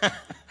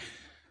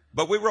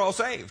 But we were all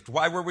saved.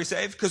 Why were we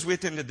saved? Because we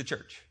attended the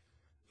church.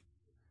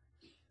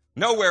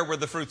 Nowhere were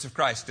the fruits of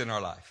Christ in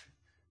our life.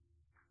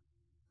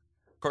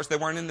 Of course, they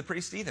weren't in the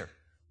priest either.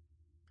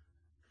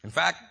 In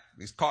fact,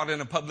 he's caught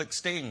in a public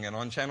sting and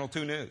on Channel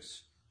 2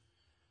 News.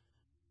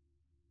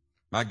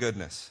 My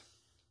goodness.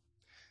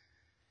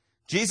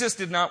 Jesus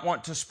did not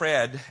want to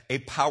spread a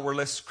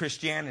powerless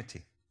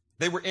Christianity.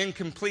 They were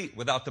incomplete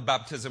without the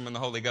baptism in the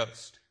Holy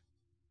Ghost.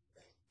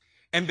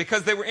 And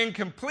because they were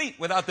incomplete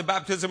without the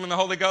baptism in the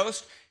Holy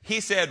Ghost, he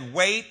said,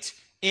 wait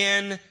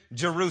in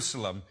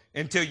Jerusalem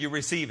until you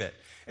receive it.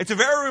 It's a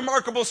very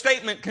remarkable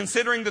statement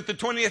considering that the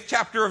 20th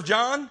chapter of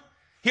John,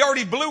 he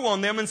already blew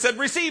on them and said,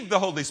 receive the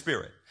Holy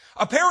Spirit.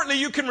 Apparently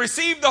you can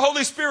receive the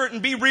Holy Spirit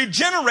and be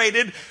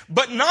regenerated,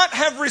 but not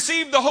have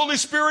received the Holy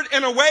Spirit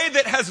in a way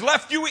that has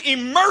left you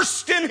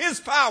immersed in His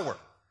power.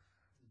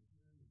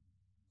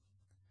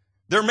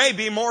 There may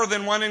be more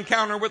than one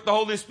encounter with the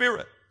Holy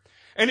Spirit.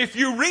 And if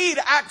you read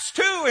Acts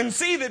 2 and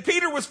see that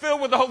Peter was filled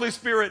with the Holy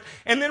Spirit,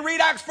 and then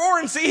read Acts 4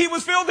 and see he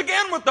was filled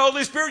again with the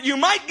Holy Spirit, you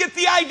might get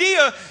the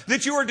idea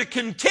that you are to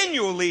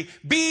continually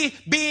be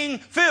being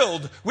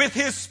filled with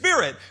His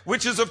Spirit,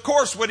 which is, of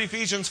course, what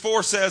Ephesians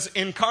 4 says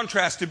in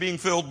contrast to being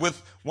filled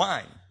with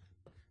wine.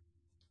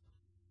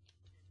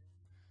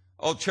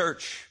 Oh,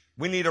 church,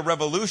 we need a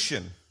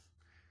revolution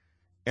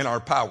in our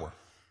power.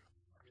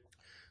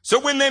 So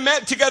when they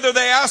met together,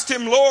 they asked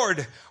him,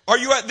 Lord, are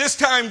you at this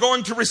time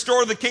going to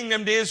restore the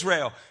kingdom to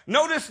Israel?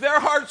 Notice their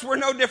hearts were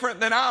no different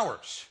than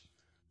ours.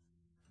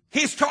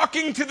 He's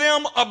talking to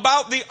them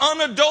about the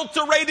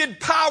unadulterated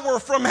power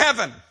from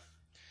heaven.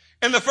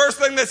 And the first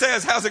thing they say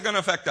is, how's it going to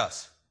affect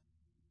us?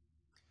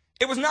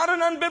 It was not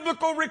an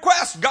unbiblical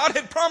request. God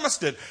had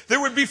promised it.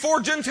 There would be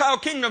 4 Gentile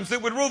kingdoms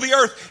that would rule the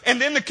earth,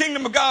 and then the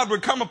kingdom of God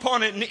would come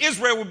upon it, and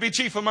Israel would be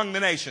chief among the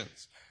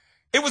nations.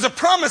 It was a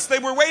promise they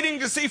were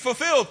waiting to see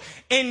fulfilled.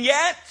 And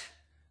yet,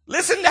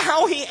 listen to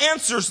how he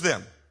answers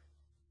them.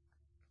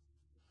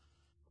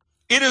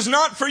 It is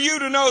not for you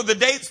to know the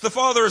dates the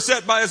Father has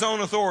set by His own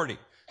authority.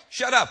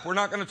 Shut up. We're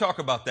not going to talk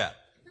about that.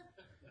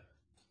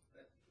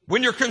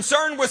 When you're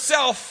concerned with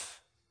self,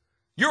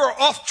 you're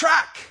off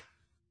track.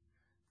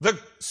 The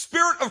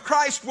Spirit of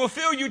Christ will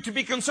fill you to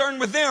be concerned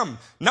with them,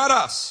 not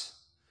us.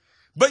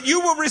 But you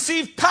will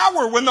receive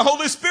power when the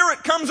Holy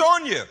Spirit comes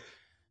on you.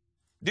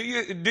 Do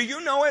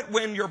you know it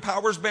when your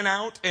power's been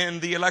out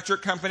and the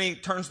electric company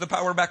turns the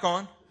power back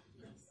on?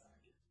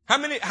 How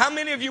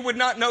many of you would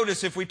not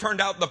notice if we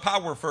turned out the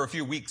power for a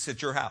few weeks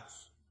at your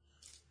house?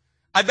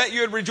 I bet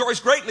you'd rejoice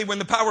greatly when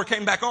the power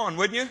came back on,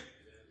 wouldn't you?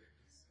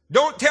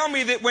 Don't tell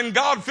me that when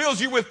God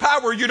fills you with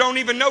power, you don't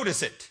even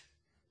notice it.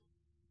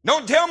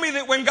 Don't tell me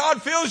that when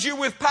God fills you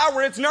with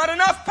power, it's not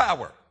enough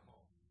power.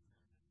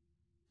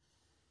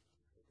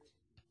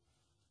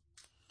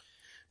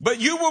 But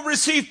you will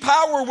receive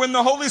power when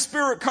the Holy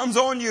Spirit comes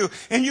on you,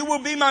 and you will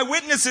be my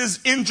witnesses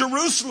in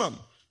Jerusalem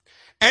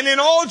and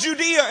in all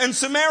Judea and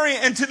Samaria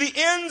and to the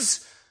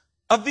ends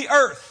of the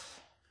earth.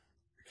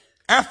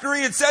 After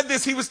he had said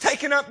this, he was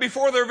taken up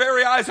before their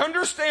very eyes.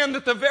 Understand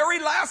that the very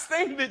last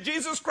thing that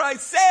Jesus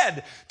Christ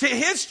said to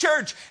his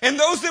church and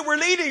those that were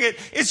leading it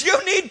is, you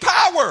need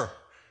power.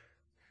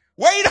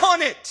 Wait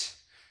on it.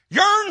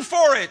 Yearn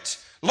for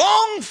it.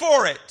 Long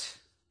for it.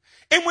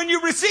 And when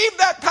you receive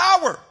that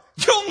power,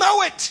 you'll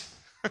know it.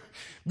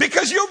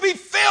 Because you'll be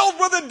filled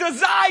with a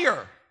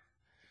desire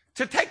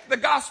to take the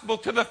gospel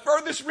to the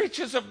furthest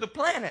reaches of the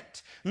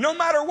planet, no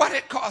matter what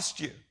it costs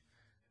you.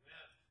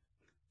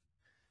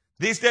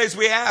 These days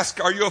we ask,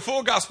 are you a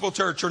full gospel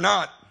church or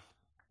not?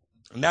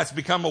 And that's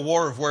become a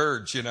war of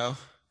words, you know.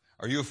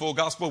 Are you a full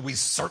gospel? We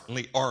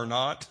certainly are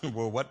not.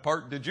 Well, what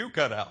part did you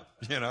cut out,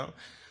 you know?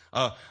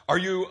 Are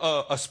you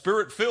a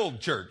spirit-filled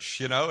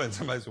church, you know? And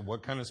somebody said,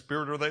 what kind of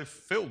spirit are they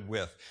filled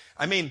with?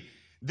 I mean,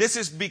 this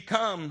has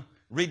become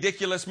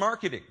ridiculous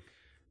marketing.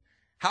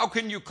 How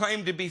can you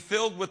claim to be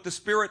filled with the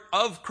Spirit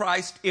of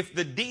Christ if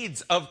the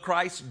deeds of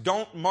Christ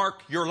don't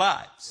mark your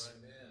lives?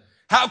 Amen.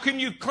 How can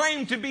you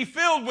claim to be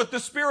filled with the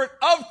Spirit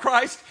of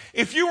Christ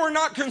if you are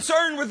not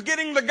concerned with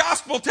getting the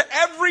gospel to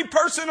every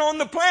person on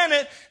the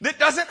planet that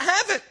doesn't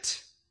have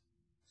it?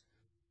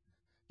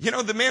 You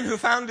know, the men who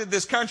founded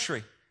this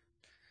country,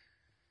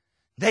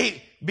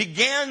 they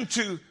began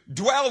to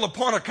dwell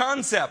upon a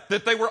concept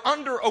that they were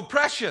under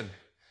oppression,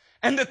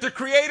 and that the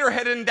Creator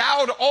had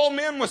endowed all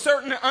men with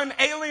certain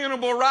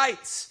unalienable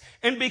rights.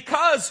 And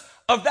because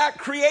of that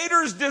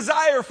Creator's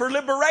desire for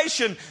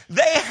liberation,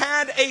 they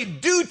had a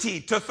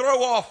duty to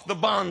throw off the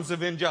bonds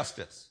of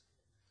injustice.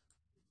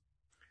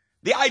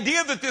 The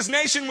idea that this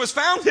nation was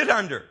founded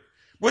under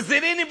was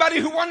that anybody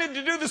who wanted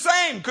to do the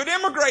same could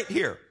immigrate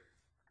here.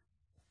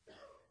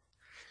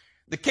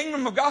 The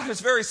kingdom of God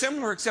is very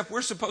similar, except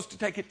we're supposed to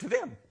take it to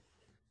them.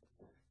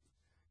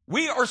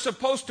 We are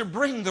supposed to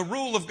bring the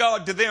rule of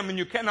God to them, and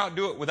you cannot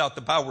do it without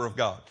the power of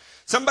God.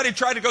 Somebody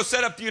tried to go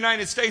set up the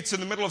United States in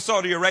the middle of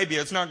Saudi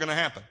Arabia. It's not going to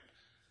happen.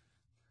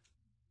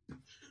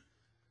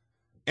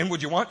 And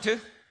would you want to?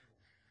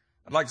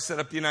 I'd like to set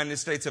up the United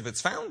States of its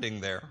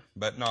founding there,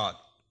 but not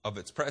of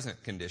its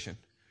present condition.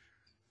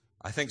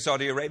 I think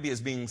Saudi Arabia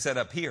is being set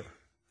up here.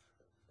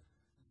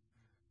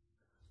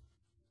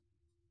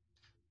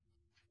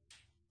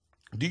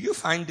 Do you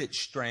find it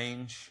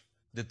strange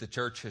that the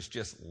church has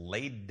just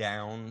laid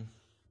down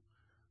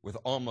with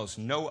almost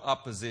no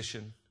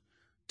opposition,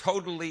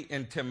 totally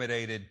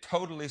intimidated,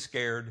 totally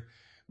scared,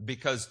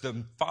 because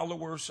the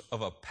followers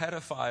of a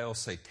pedophile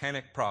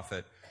satanic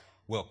prophet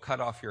will cut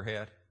off your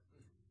head?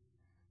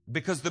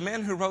 Because the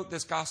men who wrote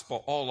this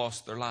gospel all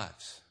lost their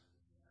lives.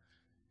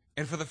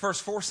 And for the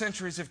first 4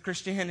 centuries of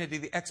Christianity,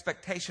 the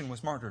expectation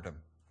was martyrdom.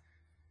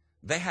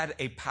 They had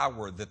a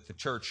power that the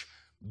church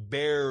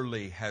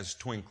barely has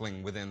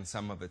twinkling within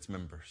some of its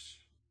members.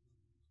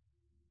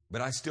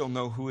 But I still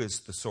know who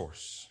is the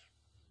source.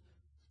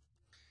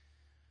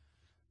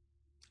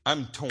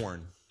 I'm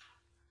torn.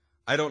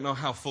 I don't know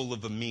how full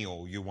of a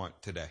meal you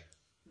want today.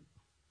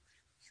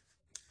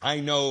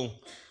 I know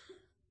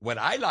what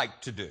I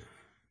like to do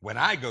when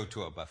I go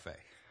to a buffet.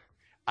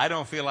 I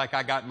don't feel like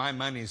I got my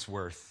money's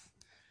worth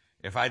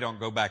if I don't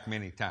go back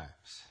many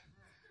times.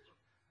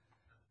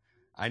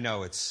 I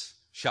know it's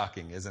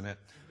shocking, isn't it?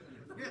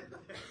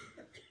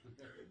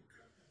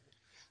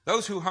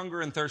 Those who hunger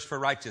and thirst for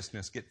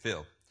righteousness get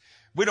filled.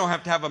 We don't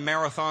have to have a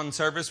marathon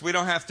service. We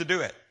don't have to do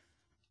it.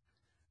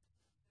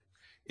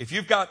 If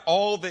you've got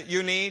all that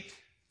you need,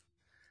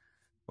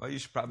 well, you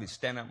should probably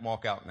stand up and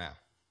walk out now.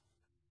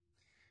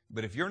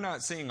 But if you're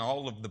not seeing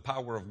all of the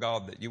power of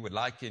God that you would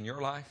like in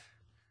your life,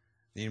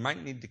 then you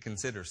might need to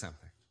consider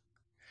something.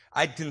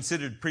 I'd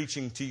considered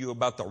preaching to you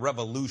about the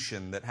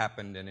revolution that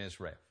happened in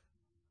Israel.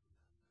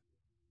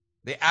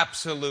 The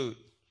absolute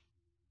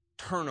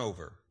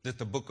turnover that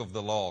the book of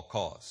the law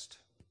caused.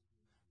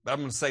 But I'm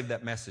going to save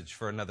that message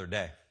for another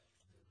day.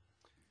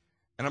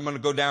 And I'm going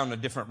to go down a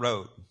different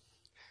road.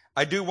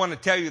 I do want to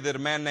tell you that a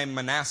man named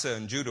Manasseh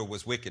in Judah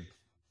was wicked.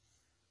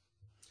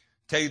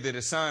 Tell you that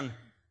his son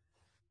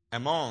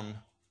Ammon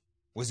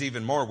was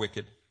even more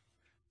wicked.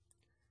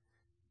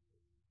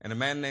 And a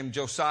man named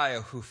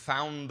Josiah, who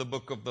found the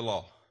book of the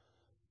law,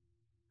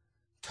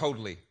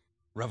 totally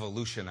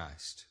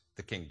revolutionized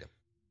the kingdom.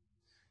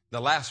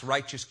 The last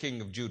righteous king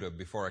of Judah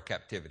before a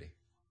captivity.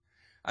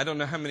 I don't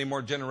know how many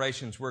more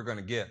generations we're going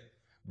to get,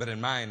 but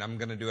in mine, I'm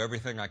going to do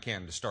everything I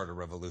can to start a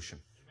revolution.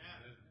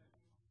 Amen.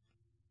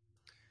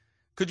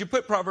 Could you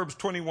put Proverbs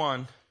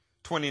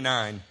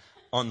 21:29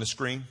 on the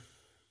screen?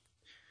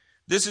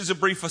 This is a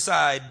brief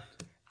aside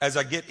as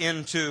I get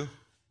into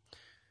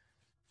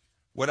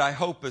what I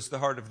hope is the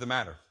heart of the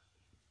matter.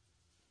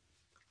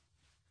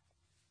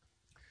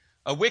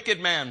 A wicked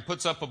man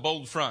puts up a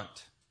bold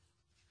front,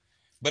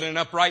 but an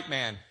upright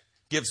man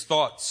gives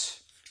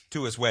thoughts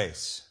to his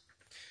ways.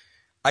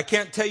 I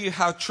can't tell you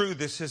how true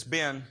this has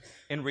been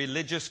in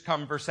religious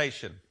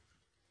conversation.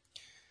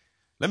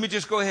 Let me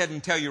just go ahead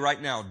and tell you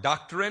right now,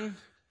 doctrine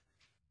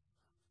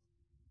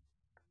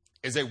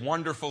is a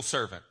wonderful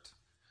servant.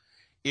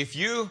 If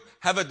you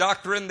have a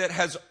doctrine that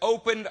has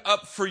opened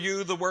up for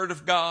you the Word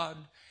of God,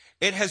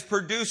 it has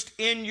produced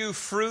in you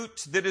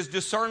fruit that is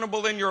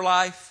discernible in your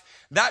life,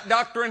 that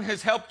doctrine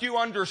has helped you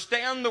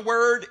understand the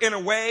Word in a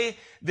way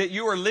that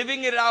you are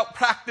living it out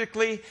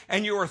practically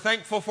and you are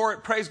thankful for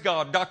it. Praise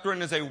God.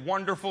 Doctrine is a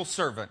wonderful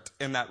servant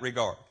in that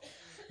regard.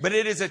 But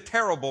it is a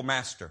terrible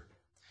master.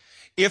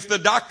 If the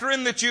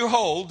doctrine that you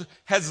hold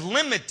has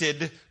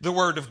limited the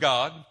Word of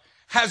God,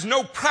 has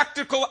no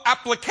practical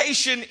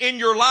application in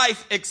your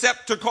life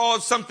except to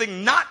cause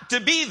something not to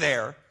be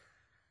there,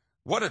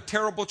 what a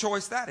terrible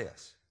choice that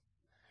is.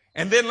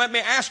 And then let me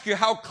ask you,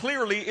 how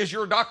clearly is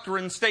your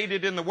doctrine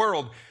stated in the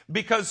Word?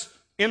 Because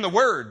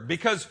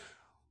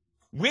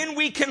when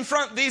we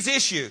confront these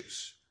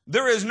issues,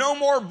 there is no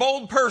more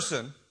bold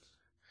person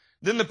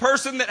than the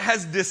person that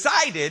has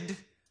decided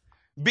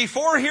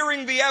before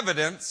hearing the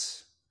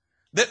evidence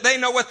that they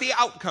know what the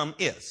outcome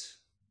is.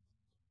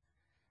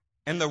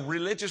 And the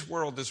religious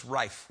world is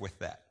rife with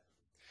that.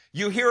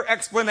 You hear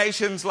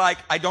explanations like,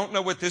 I don't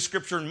know what this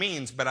scripture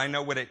means, but I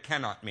know what it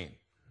cannot mean.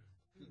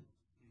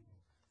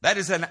 That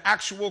is an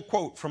actual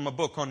quote from a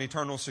book on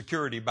eternal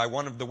security by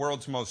one of the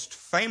world's most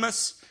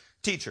famous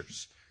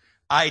teachers.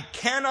 I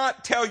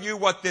cannot tell you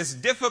what this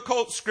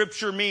difficult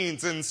scripture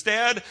means.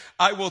 Instead,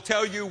 I will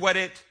tell you what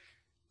it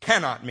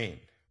cannot mean.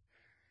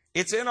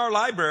 It's in our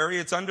library.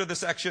 It's under the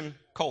section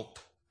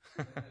cult.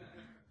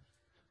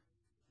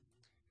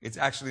 It's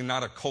actually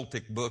not a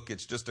cultic book.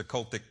 It's just a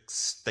cultic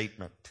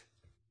statement.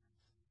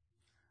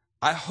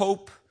 I'm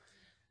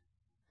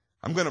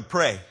going to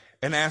pray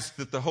and ask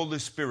that the Holy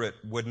Spirit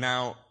would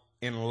now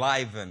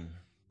enliven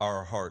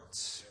our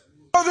hearts.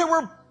 Oh, there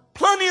were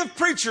plenty of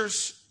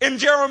preachers in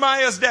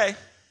Jeremiah's day.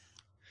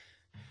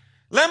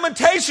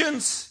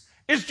 Lamentations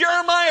is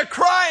Jeremiah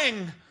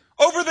crying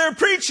over their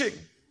preaching.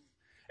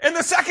 In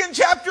the 2nd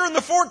chapter, in the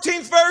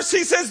 14th verse,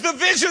 he says, the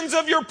visions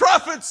of your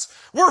prophets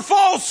were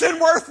false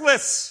and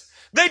worthless.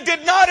 They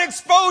did not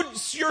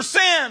expose your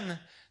sin.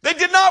 They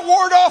did not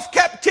ward off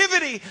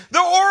captivity.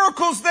 The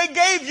oracles they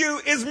gave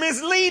you is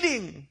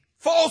misleading.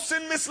 False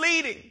and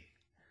misleading.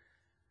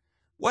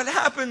 What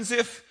happens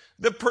if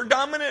the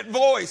predominant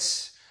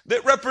voice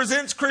that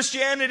represents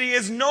Christianity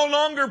is no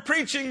longer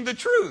preaching the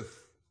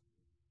truth?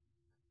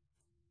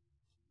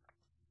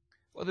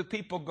 Well, the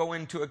people go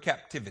into a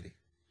captivity.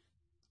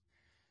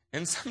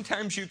 And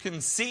sometimes you can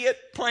see it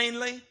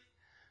plainly.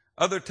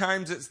 Other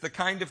times it's the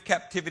kind of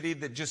captivity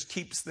that just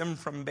keeps them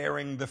from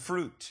bearing the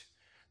fruit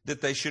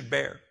that they should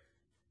bear.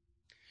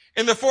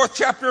 In the 4th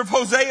chapter of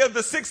Hosea, the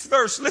 6th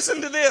verse,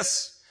 listen to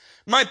this.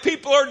 My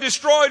people are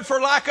destroyed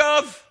for lack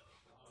of.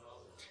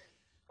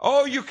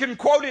 Oh, you can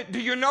quote it. Do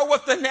you know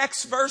what the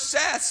next verse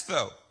says,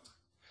 though?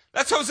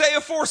 That's Hosea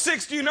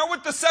 4:6. Do you know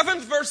what the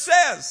 7th verse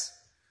says?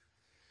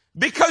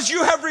 Because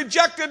you have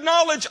rejected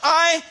knowledge,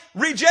 I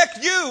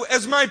reject you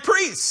as my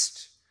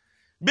priest.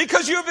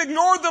 Because you have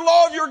ignored the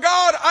law of your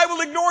God, I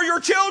will ignore your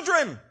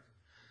children.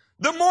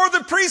 The more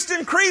the priests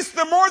increased,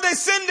 the more they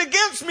sinned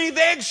against me.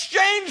 They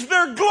exchanged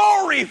their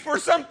glory for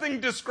something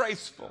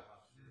disgraceful.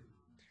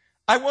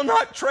 I will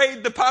not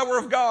trade the power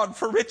of God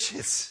for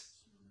riches.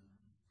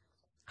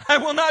 I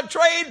will not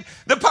trade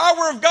the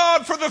power of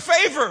God for the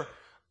favor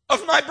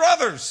of my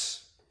brothers.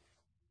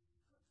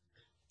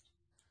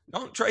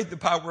 Don't trade the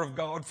power of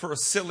God for a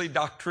silly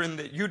doctrine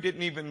that you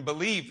didn't even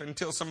believe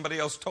until somebody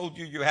else told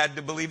you you had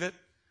to believe it.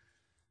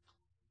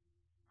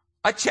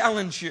 I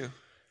challenge you.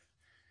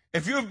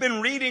 If you have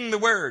been reading the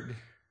Word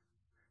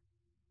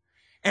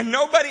and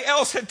nobody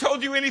else had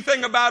told you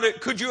anything about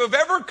it, could you have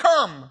ever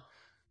come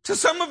to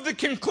some of the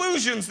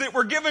conclusions that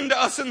were given to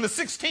us in the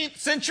 16th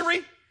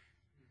century?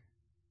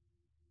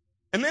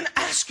 And then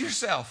ask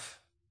yourself,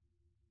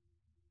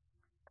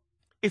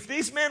 if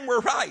these men were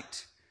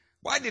right,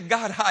 why did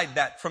God hide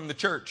that from the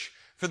church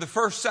for the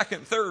 1st, 2nd,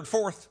 3rd,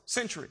 4th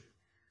century?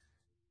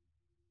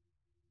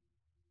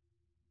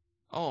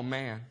 Oh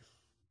man.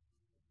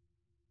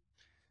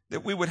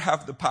 That we would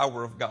have the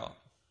power of God.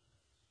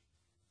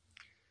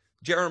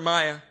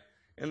 Jeremiah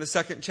in the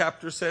 2nd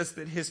chapter says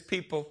that his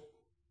people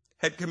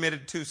had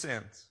committed 2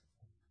 sins.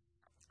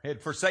 They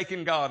had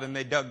forsaken God and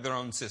they dug their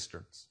own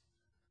cisterns.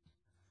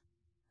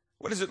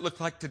 What does it look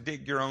like to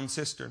dig your own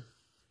cistern?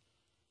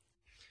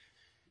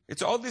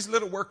 It's all these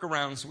little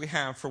workarounds we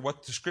have for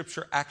what the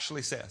scripture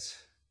actually says,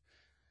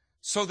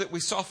 so that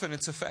we soften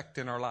its effect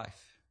in our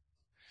life.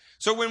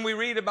 So when we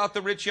read about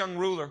the rich young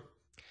ruler,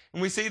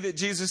 and we see that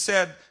Jesus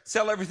said,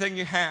 sell everything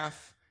you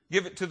have,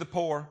 give it to the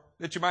poor,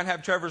 that you might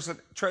have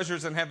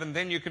treasures in heaven,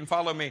 then you can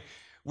follow me.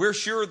 We're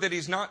sure that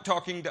he's not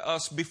talking to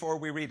us before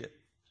we read it.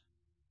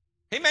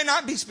 He may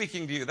not be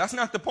speaking to you. That's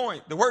not the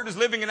point. The word is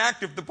living and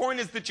active. The point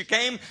is that you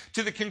came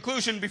to the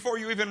conclusion before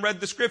you even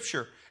read the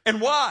scripture. And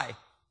why?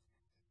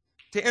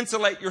 To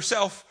insulate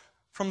yourself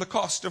from the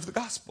cost of the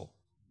gospel.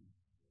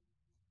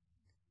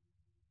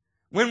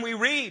 When we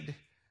read,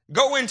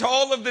 go into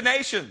all of the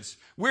nations,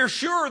 we're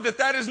sure that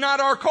that is not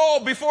our call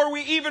before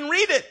we even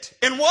read it.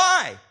 And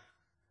why?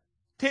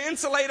 To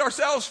insulate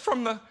ourselves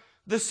from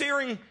the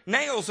searing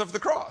nails of the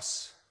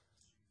cross.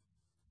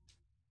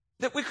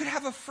 That we could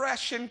have a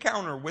fresh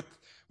encounter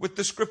with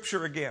the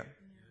scripture again.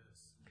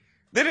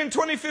 That in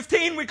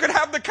 2015 we could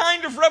have the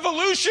kind of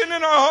revolution in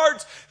our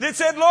hearts that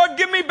said, Lord,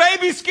 give me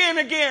baby skin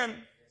again.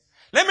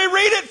 Let me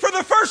read it for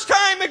the first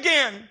time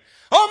again.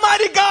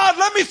 Almighty God,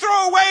 let me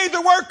throw away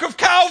the work of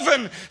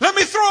Calvin. Let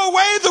me throw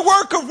away the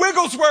work of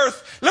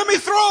Wigglesworth. Let me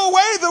throw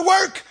away the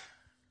work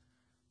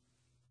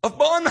of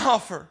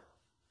Bonhoeffer.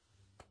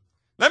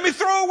 Let me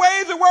throw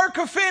away the work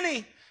of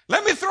Finney.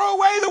 Let me throw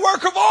away the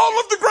work of all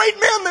of the great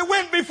men that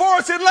went before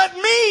us and let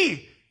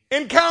me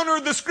encounter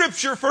the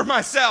scripture for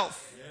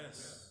myself.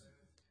 Yes.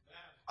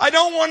 I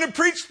don't want to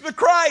preach the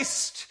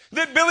Christ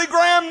that Billy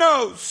Graham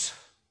knows.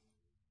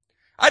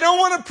 I don't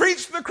want to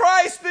preach the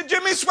Christ that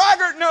Jimmy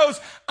Swaggart knows.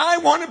 I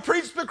want to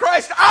preach the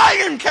Christ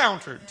I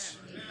encountered.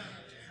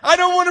 I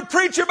don't want to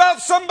preach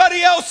about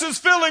somebody else's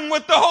filling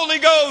with the Holy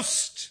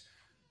Ghost.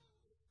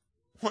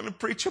 I want to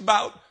preach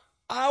about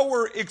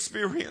our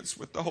experience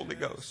with the Holy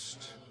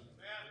Ghost.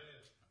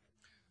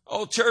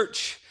 Oh,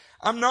 church,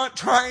 I'm not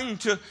trying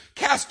to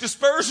cast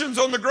aspersions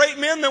on the great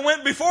men that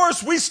went before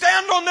us. We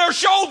stand on their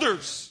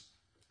shoulders.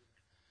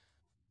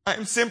 I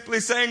am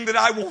simply saying that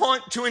I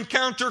want to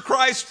encounter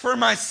Christ for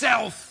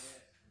myself.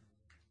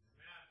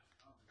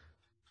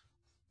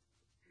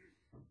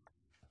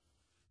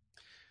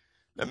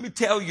 Let me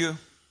tell you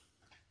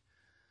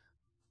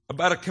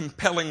about a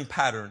compelling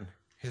pattern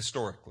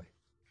historically.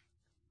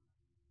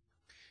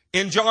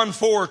 In John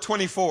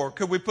 4:24,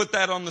 could we put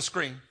that on the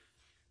screen?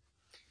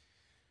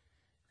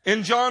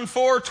 In John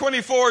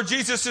 4:24,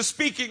 Jesus is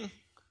speaking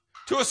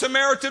to a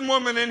Samaritan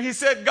woman, and he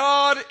said,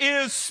 God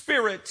is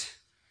spirit,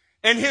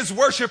 and his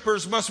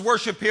worshipers must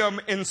worship him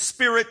in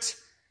spirit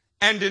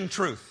and in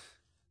truth.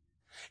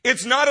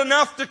 It's not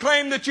enough to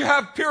claim that you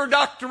have pure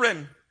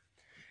doctrine.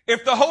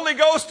 If the Holy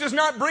Ghost is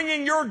not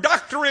bringing your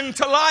doctrine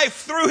to life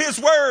through his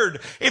word,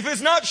 if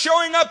it's not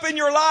showing up in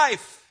your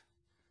life,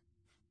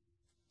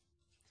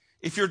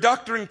 if your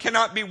doctrine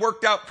cannot be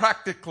worked out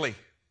practically,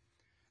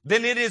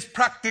 then it is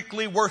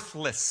practically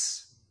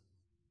worthless.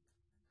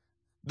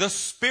 The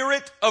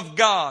Spirit of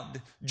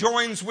God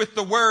joins with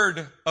the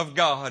Word of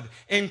God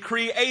and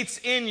creates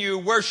in you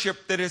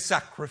worship that is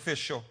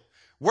sacrificial.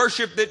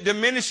 Worship that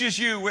diminishes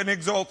you and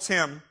exalts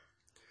him.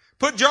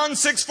 Put John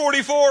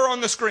 6:44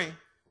 on the screen.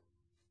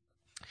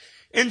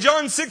 In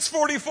John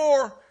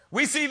 6:44,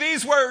 we see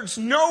these words,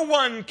 no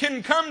one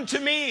can come to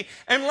me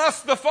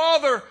unless the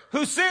Father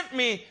who sent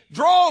me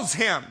draws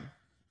him.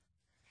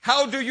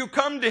 How do you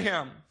come to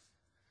him?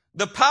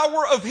 The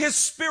power of his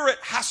Spirit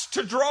has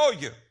to draw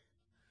you.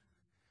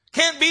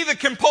 Can't be the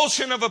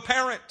compulsion of a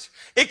parent.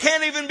 It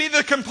can't even be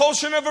the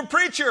compulsion of a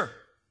preacher.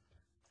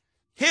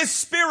 His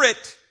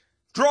Spirit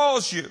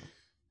draws you.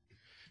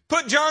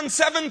 Put John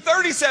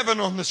 7:37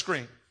 on the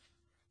screen.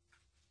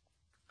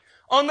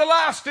 On the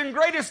last and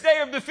greatest day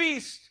of the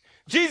feast,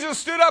 Jesus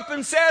stood up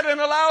and said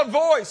in a loud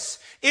voice,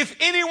 if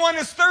anyone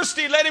is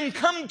thirsty, let him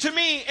come to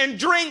me and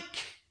drink.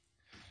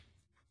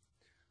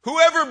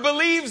 Whoever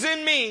believes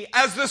in me,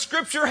 as the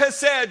scripture has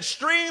said,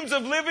 streams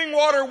of living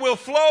water will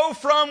flow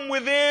from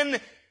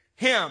within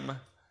him.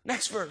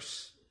 Next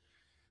verse.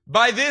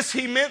 By this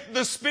he meant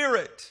the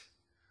Spirit,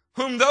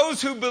 whom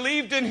those who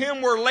believed in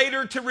him were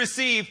later to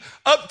receive.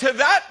 Up to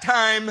that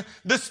time,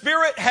 the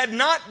Spirit had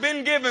not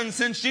been given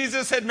since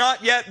Jesus had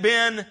not yet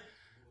been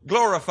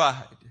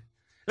glorified.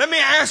 Let me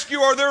ask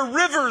you, are there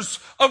rivers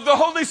of the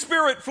Holy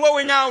Spirit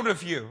flowing out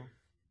of you?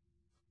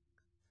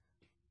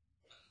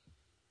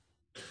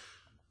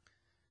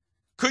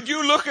 Could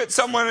you look at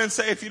someone and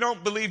say, if you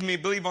don't believe me,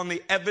 believe on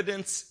the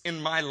evidence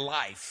in my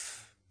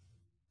life?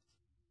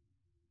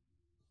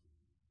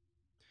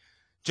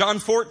 John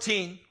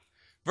 14,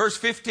 verse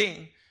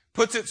 15,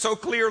 puts it so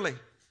clearly.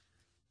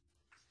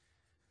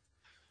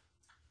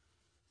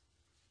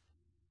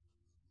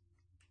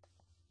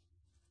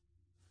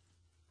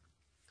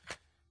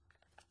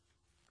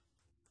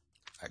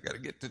 I got to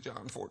get to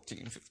John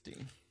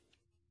 14:15.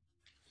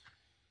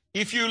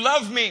 If you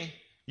love me,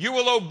 you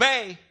will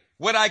obey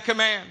what I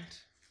command.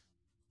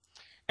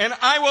 And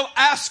I will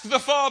ask the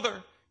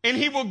Father, and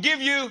he will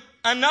give you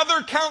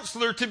another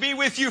counselor to be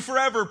with you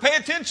forever. Pay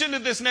attention to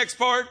this next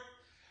part.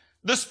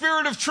 The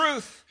Spirit of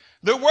truth.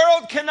 The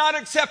world cannot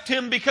accept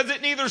him because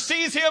it neither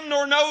sees him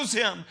nor knows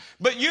him.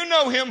 But you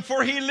know him,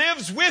 for he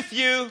lives with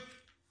you.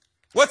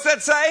 What's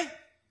that say?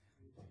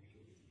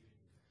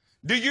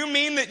 Do you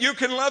mean that you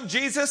can love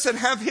Jesus and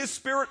have his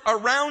Spirit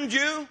around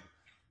you,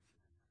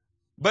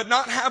 but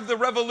not have the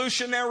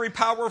revolutionary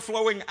power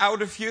flowing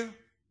out of you?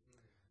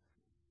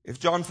 If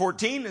John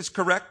 14 is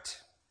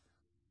correct.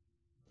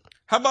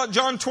 How about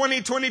John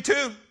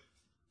 20:22?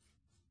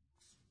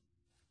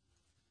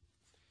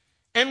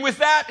 And with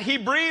that, he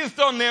breathed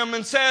on them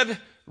and said,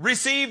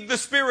 receive the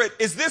Spirit.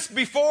 Is this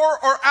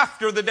before or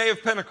after the day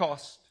of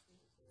Pentecost?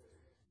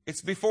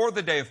 It's before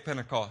the day of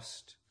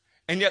Pentecost.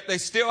 And yet they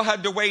still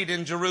had to wait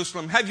in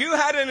Jerusalem. Have you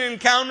had an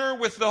encounter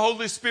with the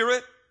Holy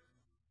Spirit?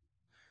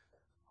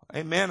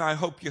 Amen. I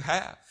hope you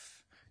have.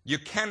 You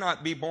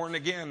cannot be born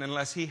again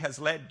unless He has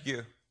led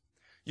you.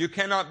 You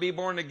cannot be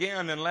born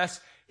again unless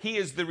He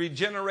is the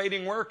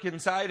regenerating work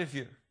inside of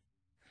you.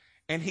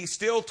 And He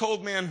still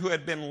told men who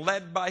had been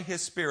led by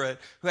His Spirit,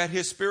 who had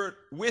His Spirit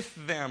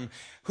with them,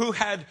 who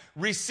had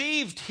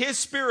received His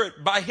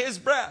Spirit by His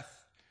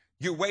breath,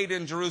 you wait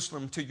in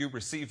Jerusalem till you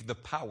receive the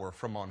power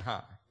from on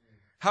high.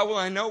 How will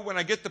I know when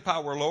I get the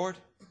power, Lord?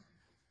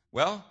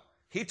 Well,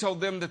 He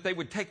told them that they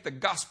would take the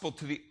gospel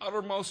to the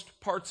uttermost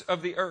parts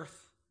of the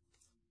earth.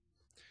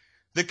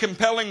 The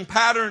compelling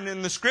pattern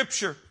in the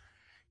Scripture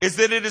is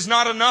that it is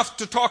not enough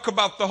to talk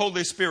about the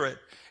Holy Spirit.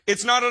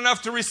 It's not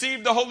enough to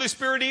receive the Holy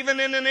Spirit even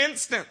in an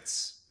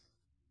instance.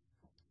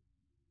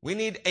 We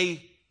need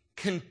a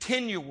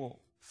continual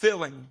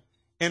filling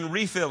and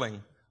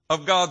refilling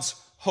of God's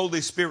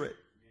Holy Spirit.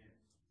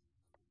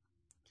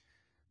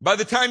 By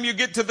the time you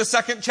get to the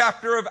 2nd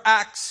chapter of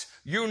Acts,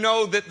 you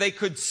know that they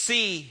could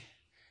see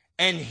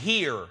and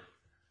hear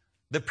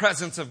the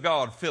presence of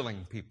God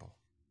filling people.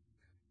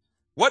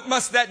 What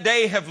must that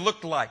day have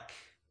looked like?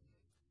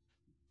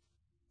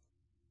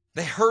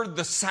 They heard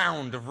the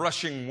sound of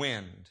rushing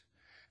wind,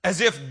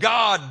 as if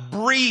God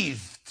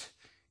breathed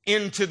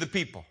into the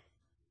people.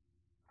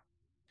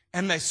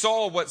 And they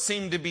saw what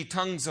seemed to be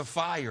tongues of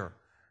fire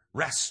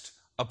rest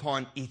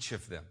upon each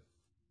of them.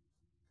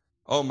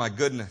 Oh my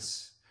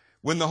goodness.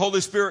 When the Holy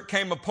Spirit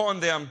came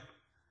upon them,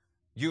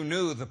 you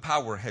knew the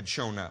power had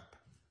shown up.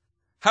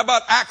 How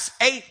about Acts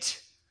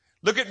 8?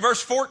 Look at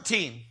verse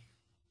 14.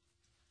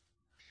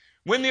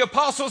 When the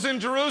apostles in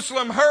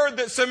Jerusalem heard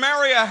that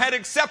Samaria had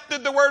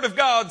accepted the word of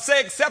God, say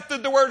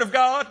accepted the word of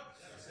God.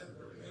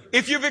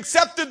 If you've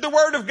accepted the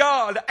word of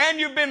God and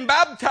you've been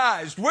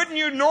baptized, wouldn't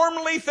you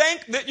normally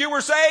think that you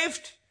were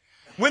saved?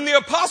 When the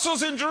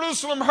apostles in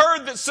Jerusalem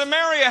heard that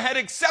Samaria had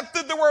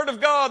accepted the word of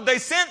God, they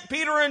sent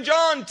Peter and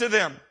John to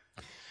them.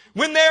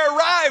 When they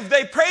arrived,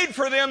 they prayed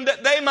for them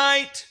that they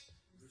might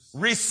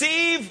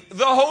receive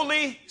the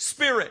Holy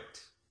Spirit.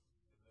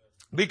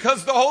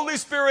 Because the Holy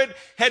Spirit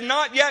had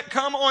not yet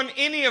come on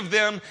any of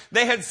them,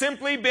 they had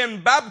simply been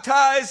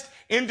baptized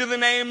into the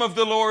name of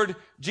the Lord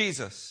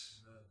Jesus.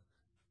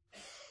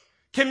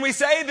 Can we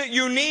say that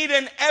you need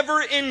an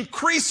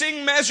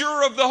ever-increasing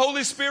measure of the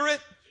Holy Spirit?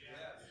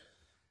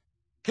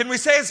 Can we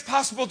say it's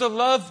possible to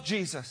love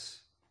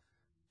Jesus,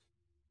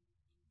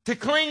 to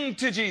cling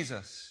to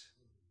Jesus,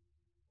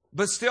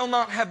 but still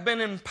not have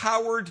been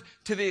empowered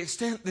to the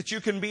extent that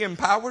you can be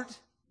empowered?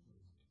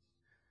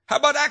 How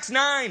about Acts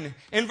 9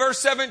 in verse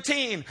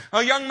 17?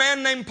 A young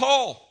man named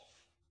Paul.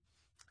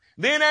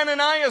 Then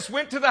Ananias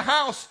went to the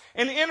house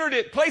and entered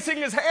it. Placing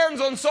his hands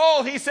on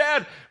Saul, he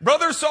said,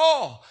 Brother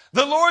Saul,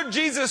 the Lord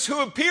Jesus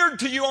who appeared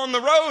to you on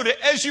the road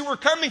as you were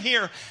coming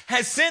here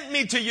has sent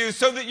me to you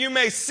so that you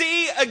may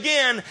see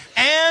again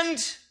and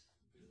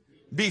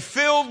be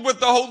filled with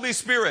the Holy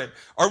Spirit.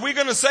 Are we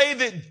going to say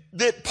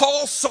that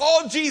Paul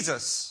saw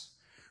Jesus,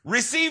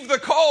 received the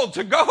call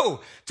to go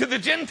to the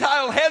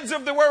Gentile heads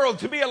of the world,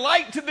 to be a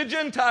light to the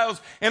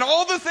Gentiles, and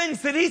all the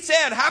things that he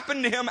said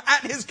happened to him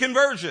at his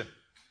conversion?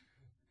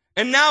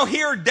 And now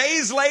here,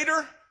 days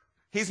later,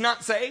 he's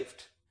not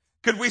saved?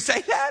 Could we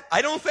say that?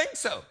 I don't think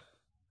so.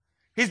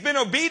 He's been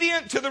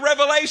obedient to the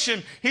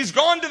revelation. He's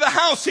gone to the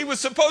house he was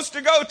supposed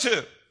to go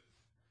to.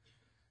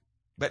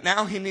 But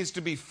now he needs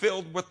to be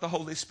filled with the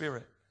Holy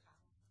Spirit.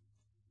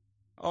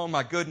 Oh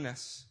my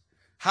goodness.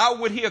 How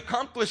would he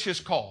accomplish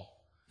his call?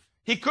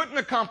 He couldn't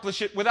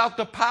accomplish it without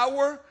the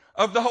power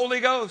of the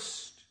Holy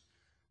Ghost.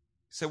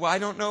 So, well, I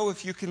don't know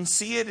if you can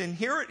see it and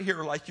hear it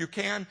here like you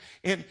can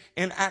in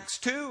Acts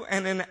 2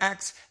 and in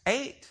Acts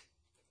 8.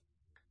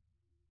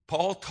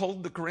 Paul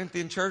told the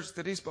Corinthian church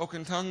that he spoke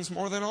in tongues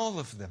more than all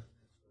of them.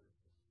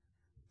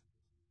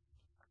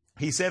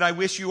 He said, I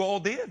wish you all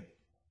did.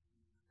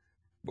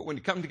 But when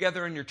you come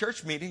together in your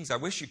church meetings, I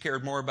wish you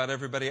cared more about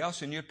everybody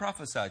else and you'd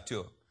prophesy to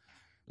them.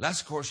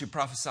 Unless, of course, you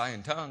prophesy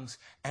in tongues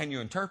and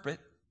you interpret,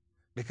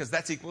 because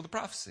that's equal to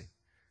prophecy.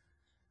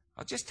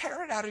 I'll just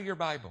tear it out of your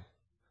Bible.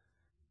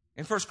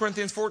 In 1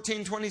 Corinthians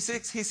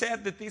 14:26, he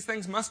said that these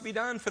things must be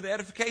done for the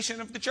edification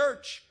of the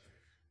church.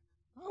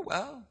 Oh,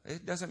 well,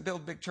 it doesn't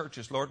build big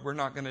churches, Lord. We're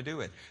not going to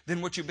do it.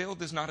 Then what you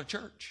build is not a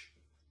church.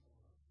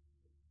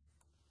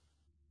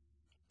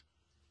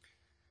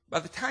 By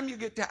the time you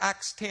get to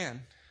Acts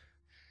 10,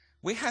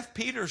 we have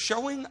Peter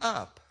showing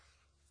up.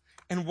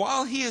 And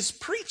while he is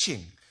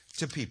preaching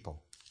to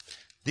people,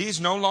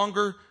 these no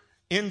longer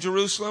in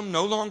Jerusalem,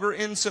 no longer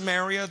in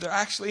Samaria, they're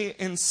actually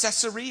in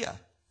Caesarea.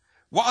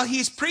 While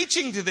he's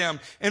preaching to them,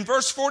 in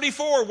verse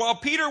 44, while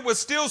Peter was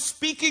still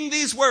speaking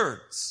these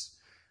words,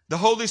 the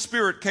Holy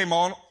Spirit came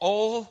on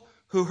all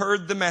who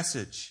heard the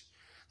message.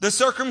 The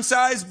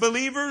circumcised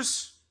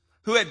believers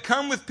who had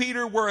come with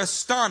Peter were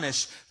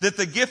astonished that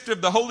the gift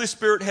of the Holy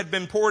Spirit had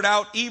been poured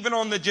out even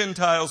on the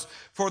Gentiles,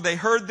 for they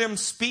heard them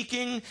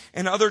speaking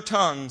in other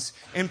tongues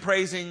and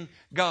praising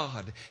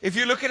God. If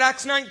you look at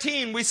Acts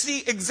 19, we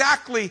see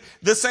exactly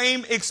the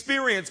same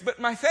experience. But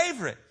my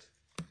favorite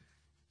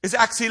is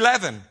Acts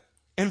 11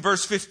 in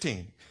verse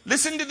 15.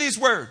 Listen to these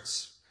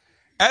words.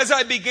 As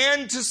I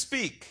began to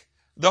speak,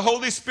 the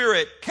Holy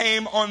Spirit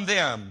came on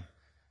them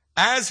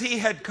as he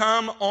had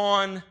come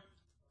on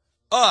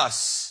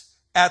us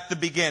at the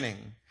beginning.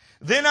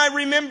 Then I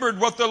remembered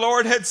what the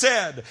Lord had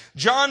said.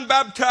 John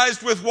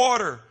baptized with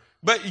water,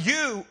 but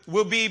you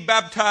will be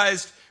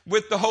baptized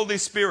with the Holy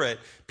Spirit.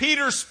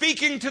 Peter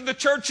speaking to the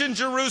church in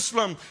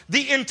Jerusalem,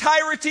 the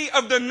entirety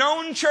of the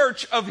known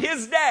church of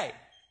his day,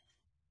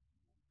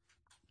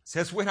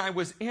 says, when I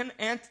was in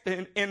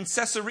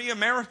Caesarea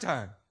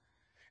Maritime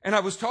and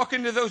I was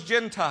talking to those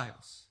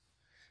Gentiles,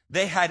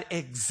 they had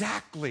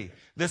exactly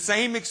the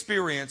same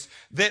experience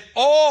that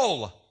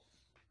all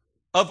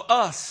of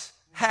us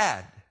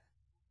had.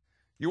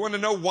 You want to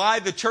know why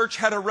the church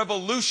had a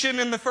revolution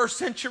in the first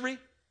century?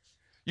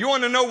 You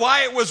want to know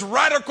why it was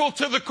radical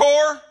to the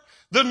core?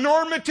 The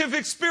normative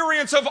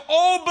experience of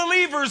all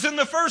believers in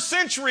the first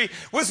century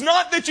was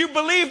not that you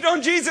believed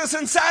on Jesus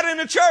and sat in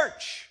a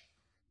church.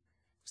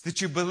 It's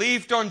that you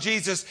believed on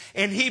Jesus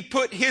and He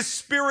put His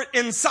Spirit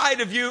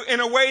inside of you in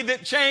a way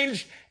that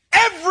changed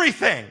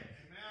everything.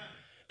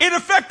 It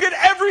affected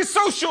every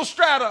social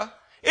strata.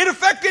 It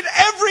affected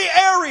every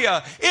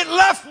area. It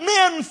left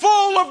men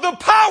full of the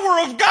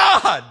power of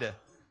God.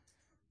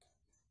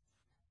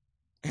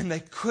 And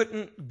they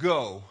couldn't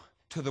go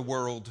to the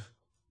world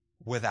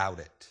without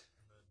it.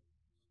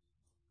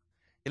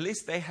 At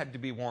least they had to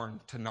be warned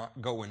to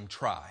not go and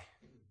try.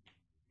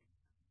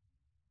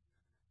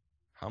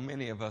 How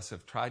many of us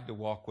have tried to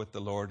walk with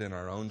the Lord in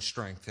our own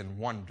strength and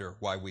wonder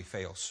why we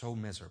fail so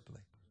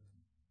miserably?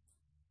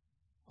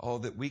 Oh,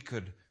 that we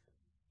could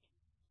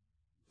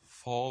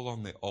fall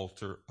on the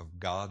altar of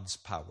God's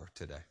power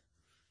today.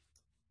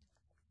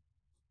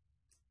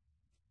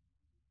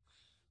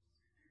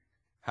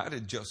 How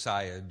did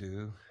Josiah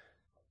do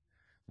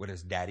what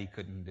his daddy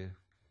couldn't do,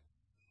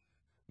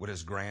 what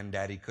his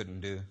granddaddy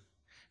couldn't do,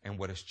 and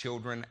what his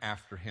children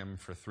after him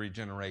for 3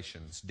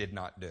 generations did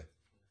not do?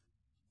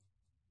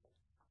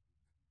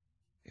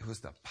 It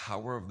was the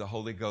power of the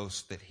Holy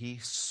Ghost that he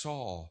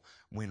saw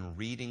when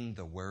reading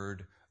the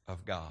Word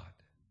of God.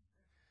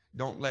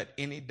 Don't let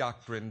any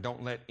doctrine,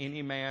 don't let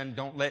any man,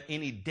 don't let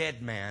any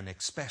dead man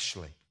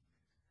especially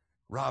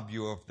rob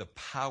you of the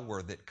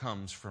power that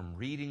comes from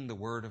reading the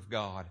Word of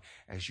God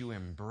as you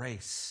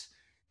embrace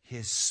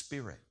His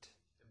Spirit.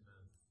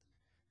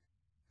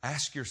 Amen.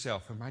 Ask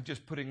yourself, am I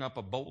just putting up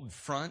a bold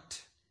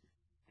front?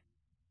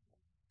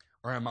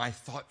 Or am I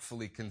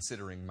thoughtfully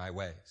considering my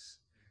ways?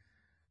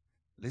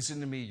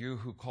 Listen to me, you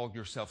who called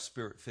yourself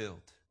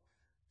Spirit-filled.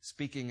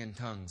 Speaking in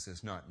tongues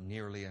is not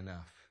nearly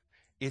enough.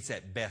 It's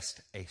at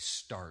best a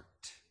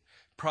start.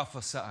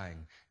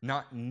 Prophesying,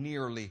 not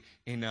nearly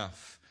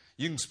enough.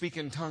 You can speak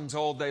in tongues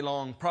all day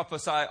long,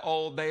 prophesy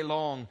all day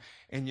long,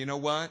 and you know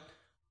what?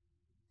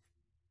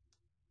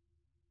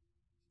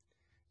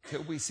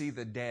 Till we see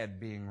the dead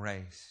being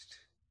raised,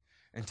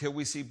 until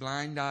we see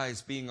blind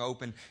eyes being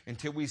opened,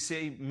 until we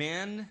see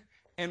men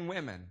and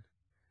women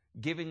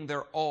giving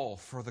their all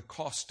for the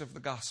cost of the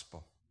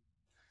gospel,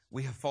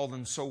 we have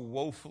fallen so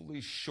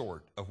woefully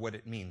short of what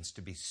it means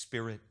to be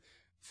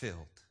Spirit-filled.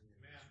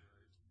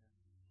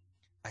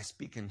 I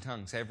speak in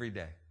tongues every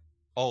day,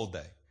 all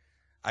day.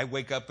 I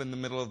wake up in the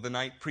middle of the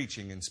night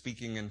preaching and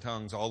speaking in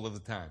tongues all of the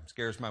time.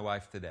 Scares my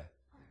wife to death.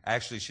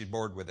 Actually, she's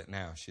bored with it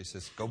now. She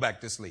says, go back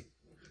to sleep.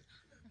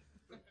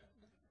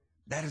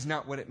 That is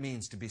not what it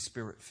means to be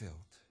Spirit-filled.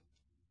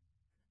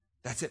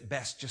 That's at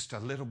best just a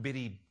little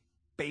bitty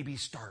baby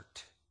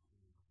start.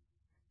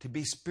 To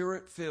be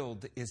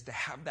Spirit-filled is to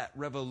have that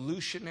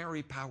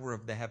revolutionary power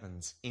of the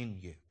heavens in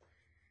you,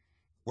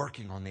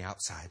 working on the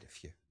outside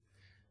of you.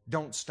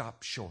 Don't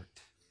stop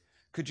short.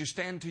 Could you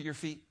stand to your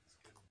feet?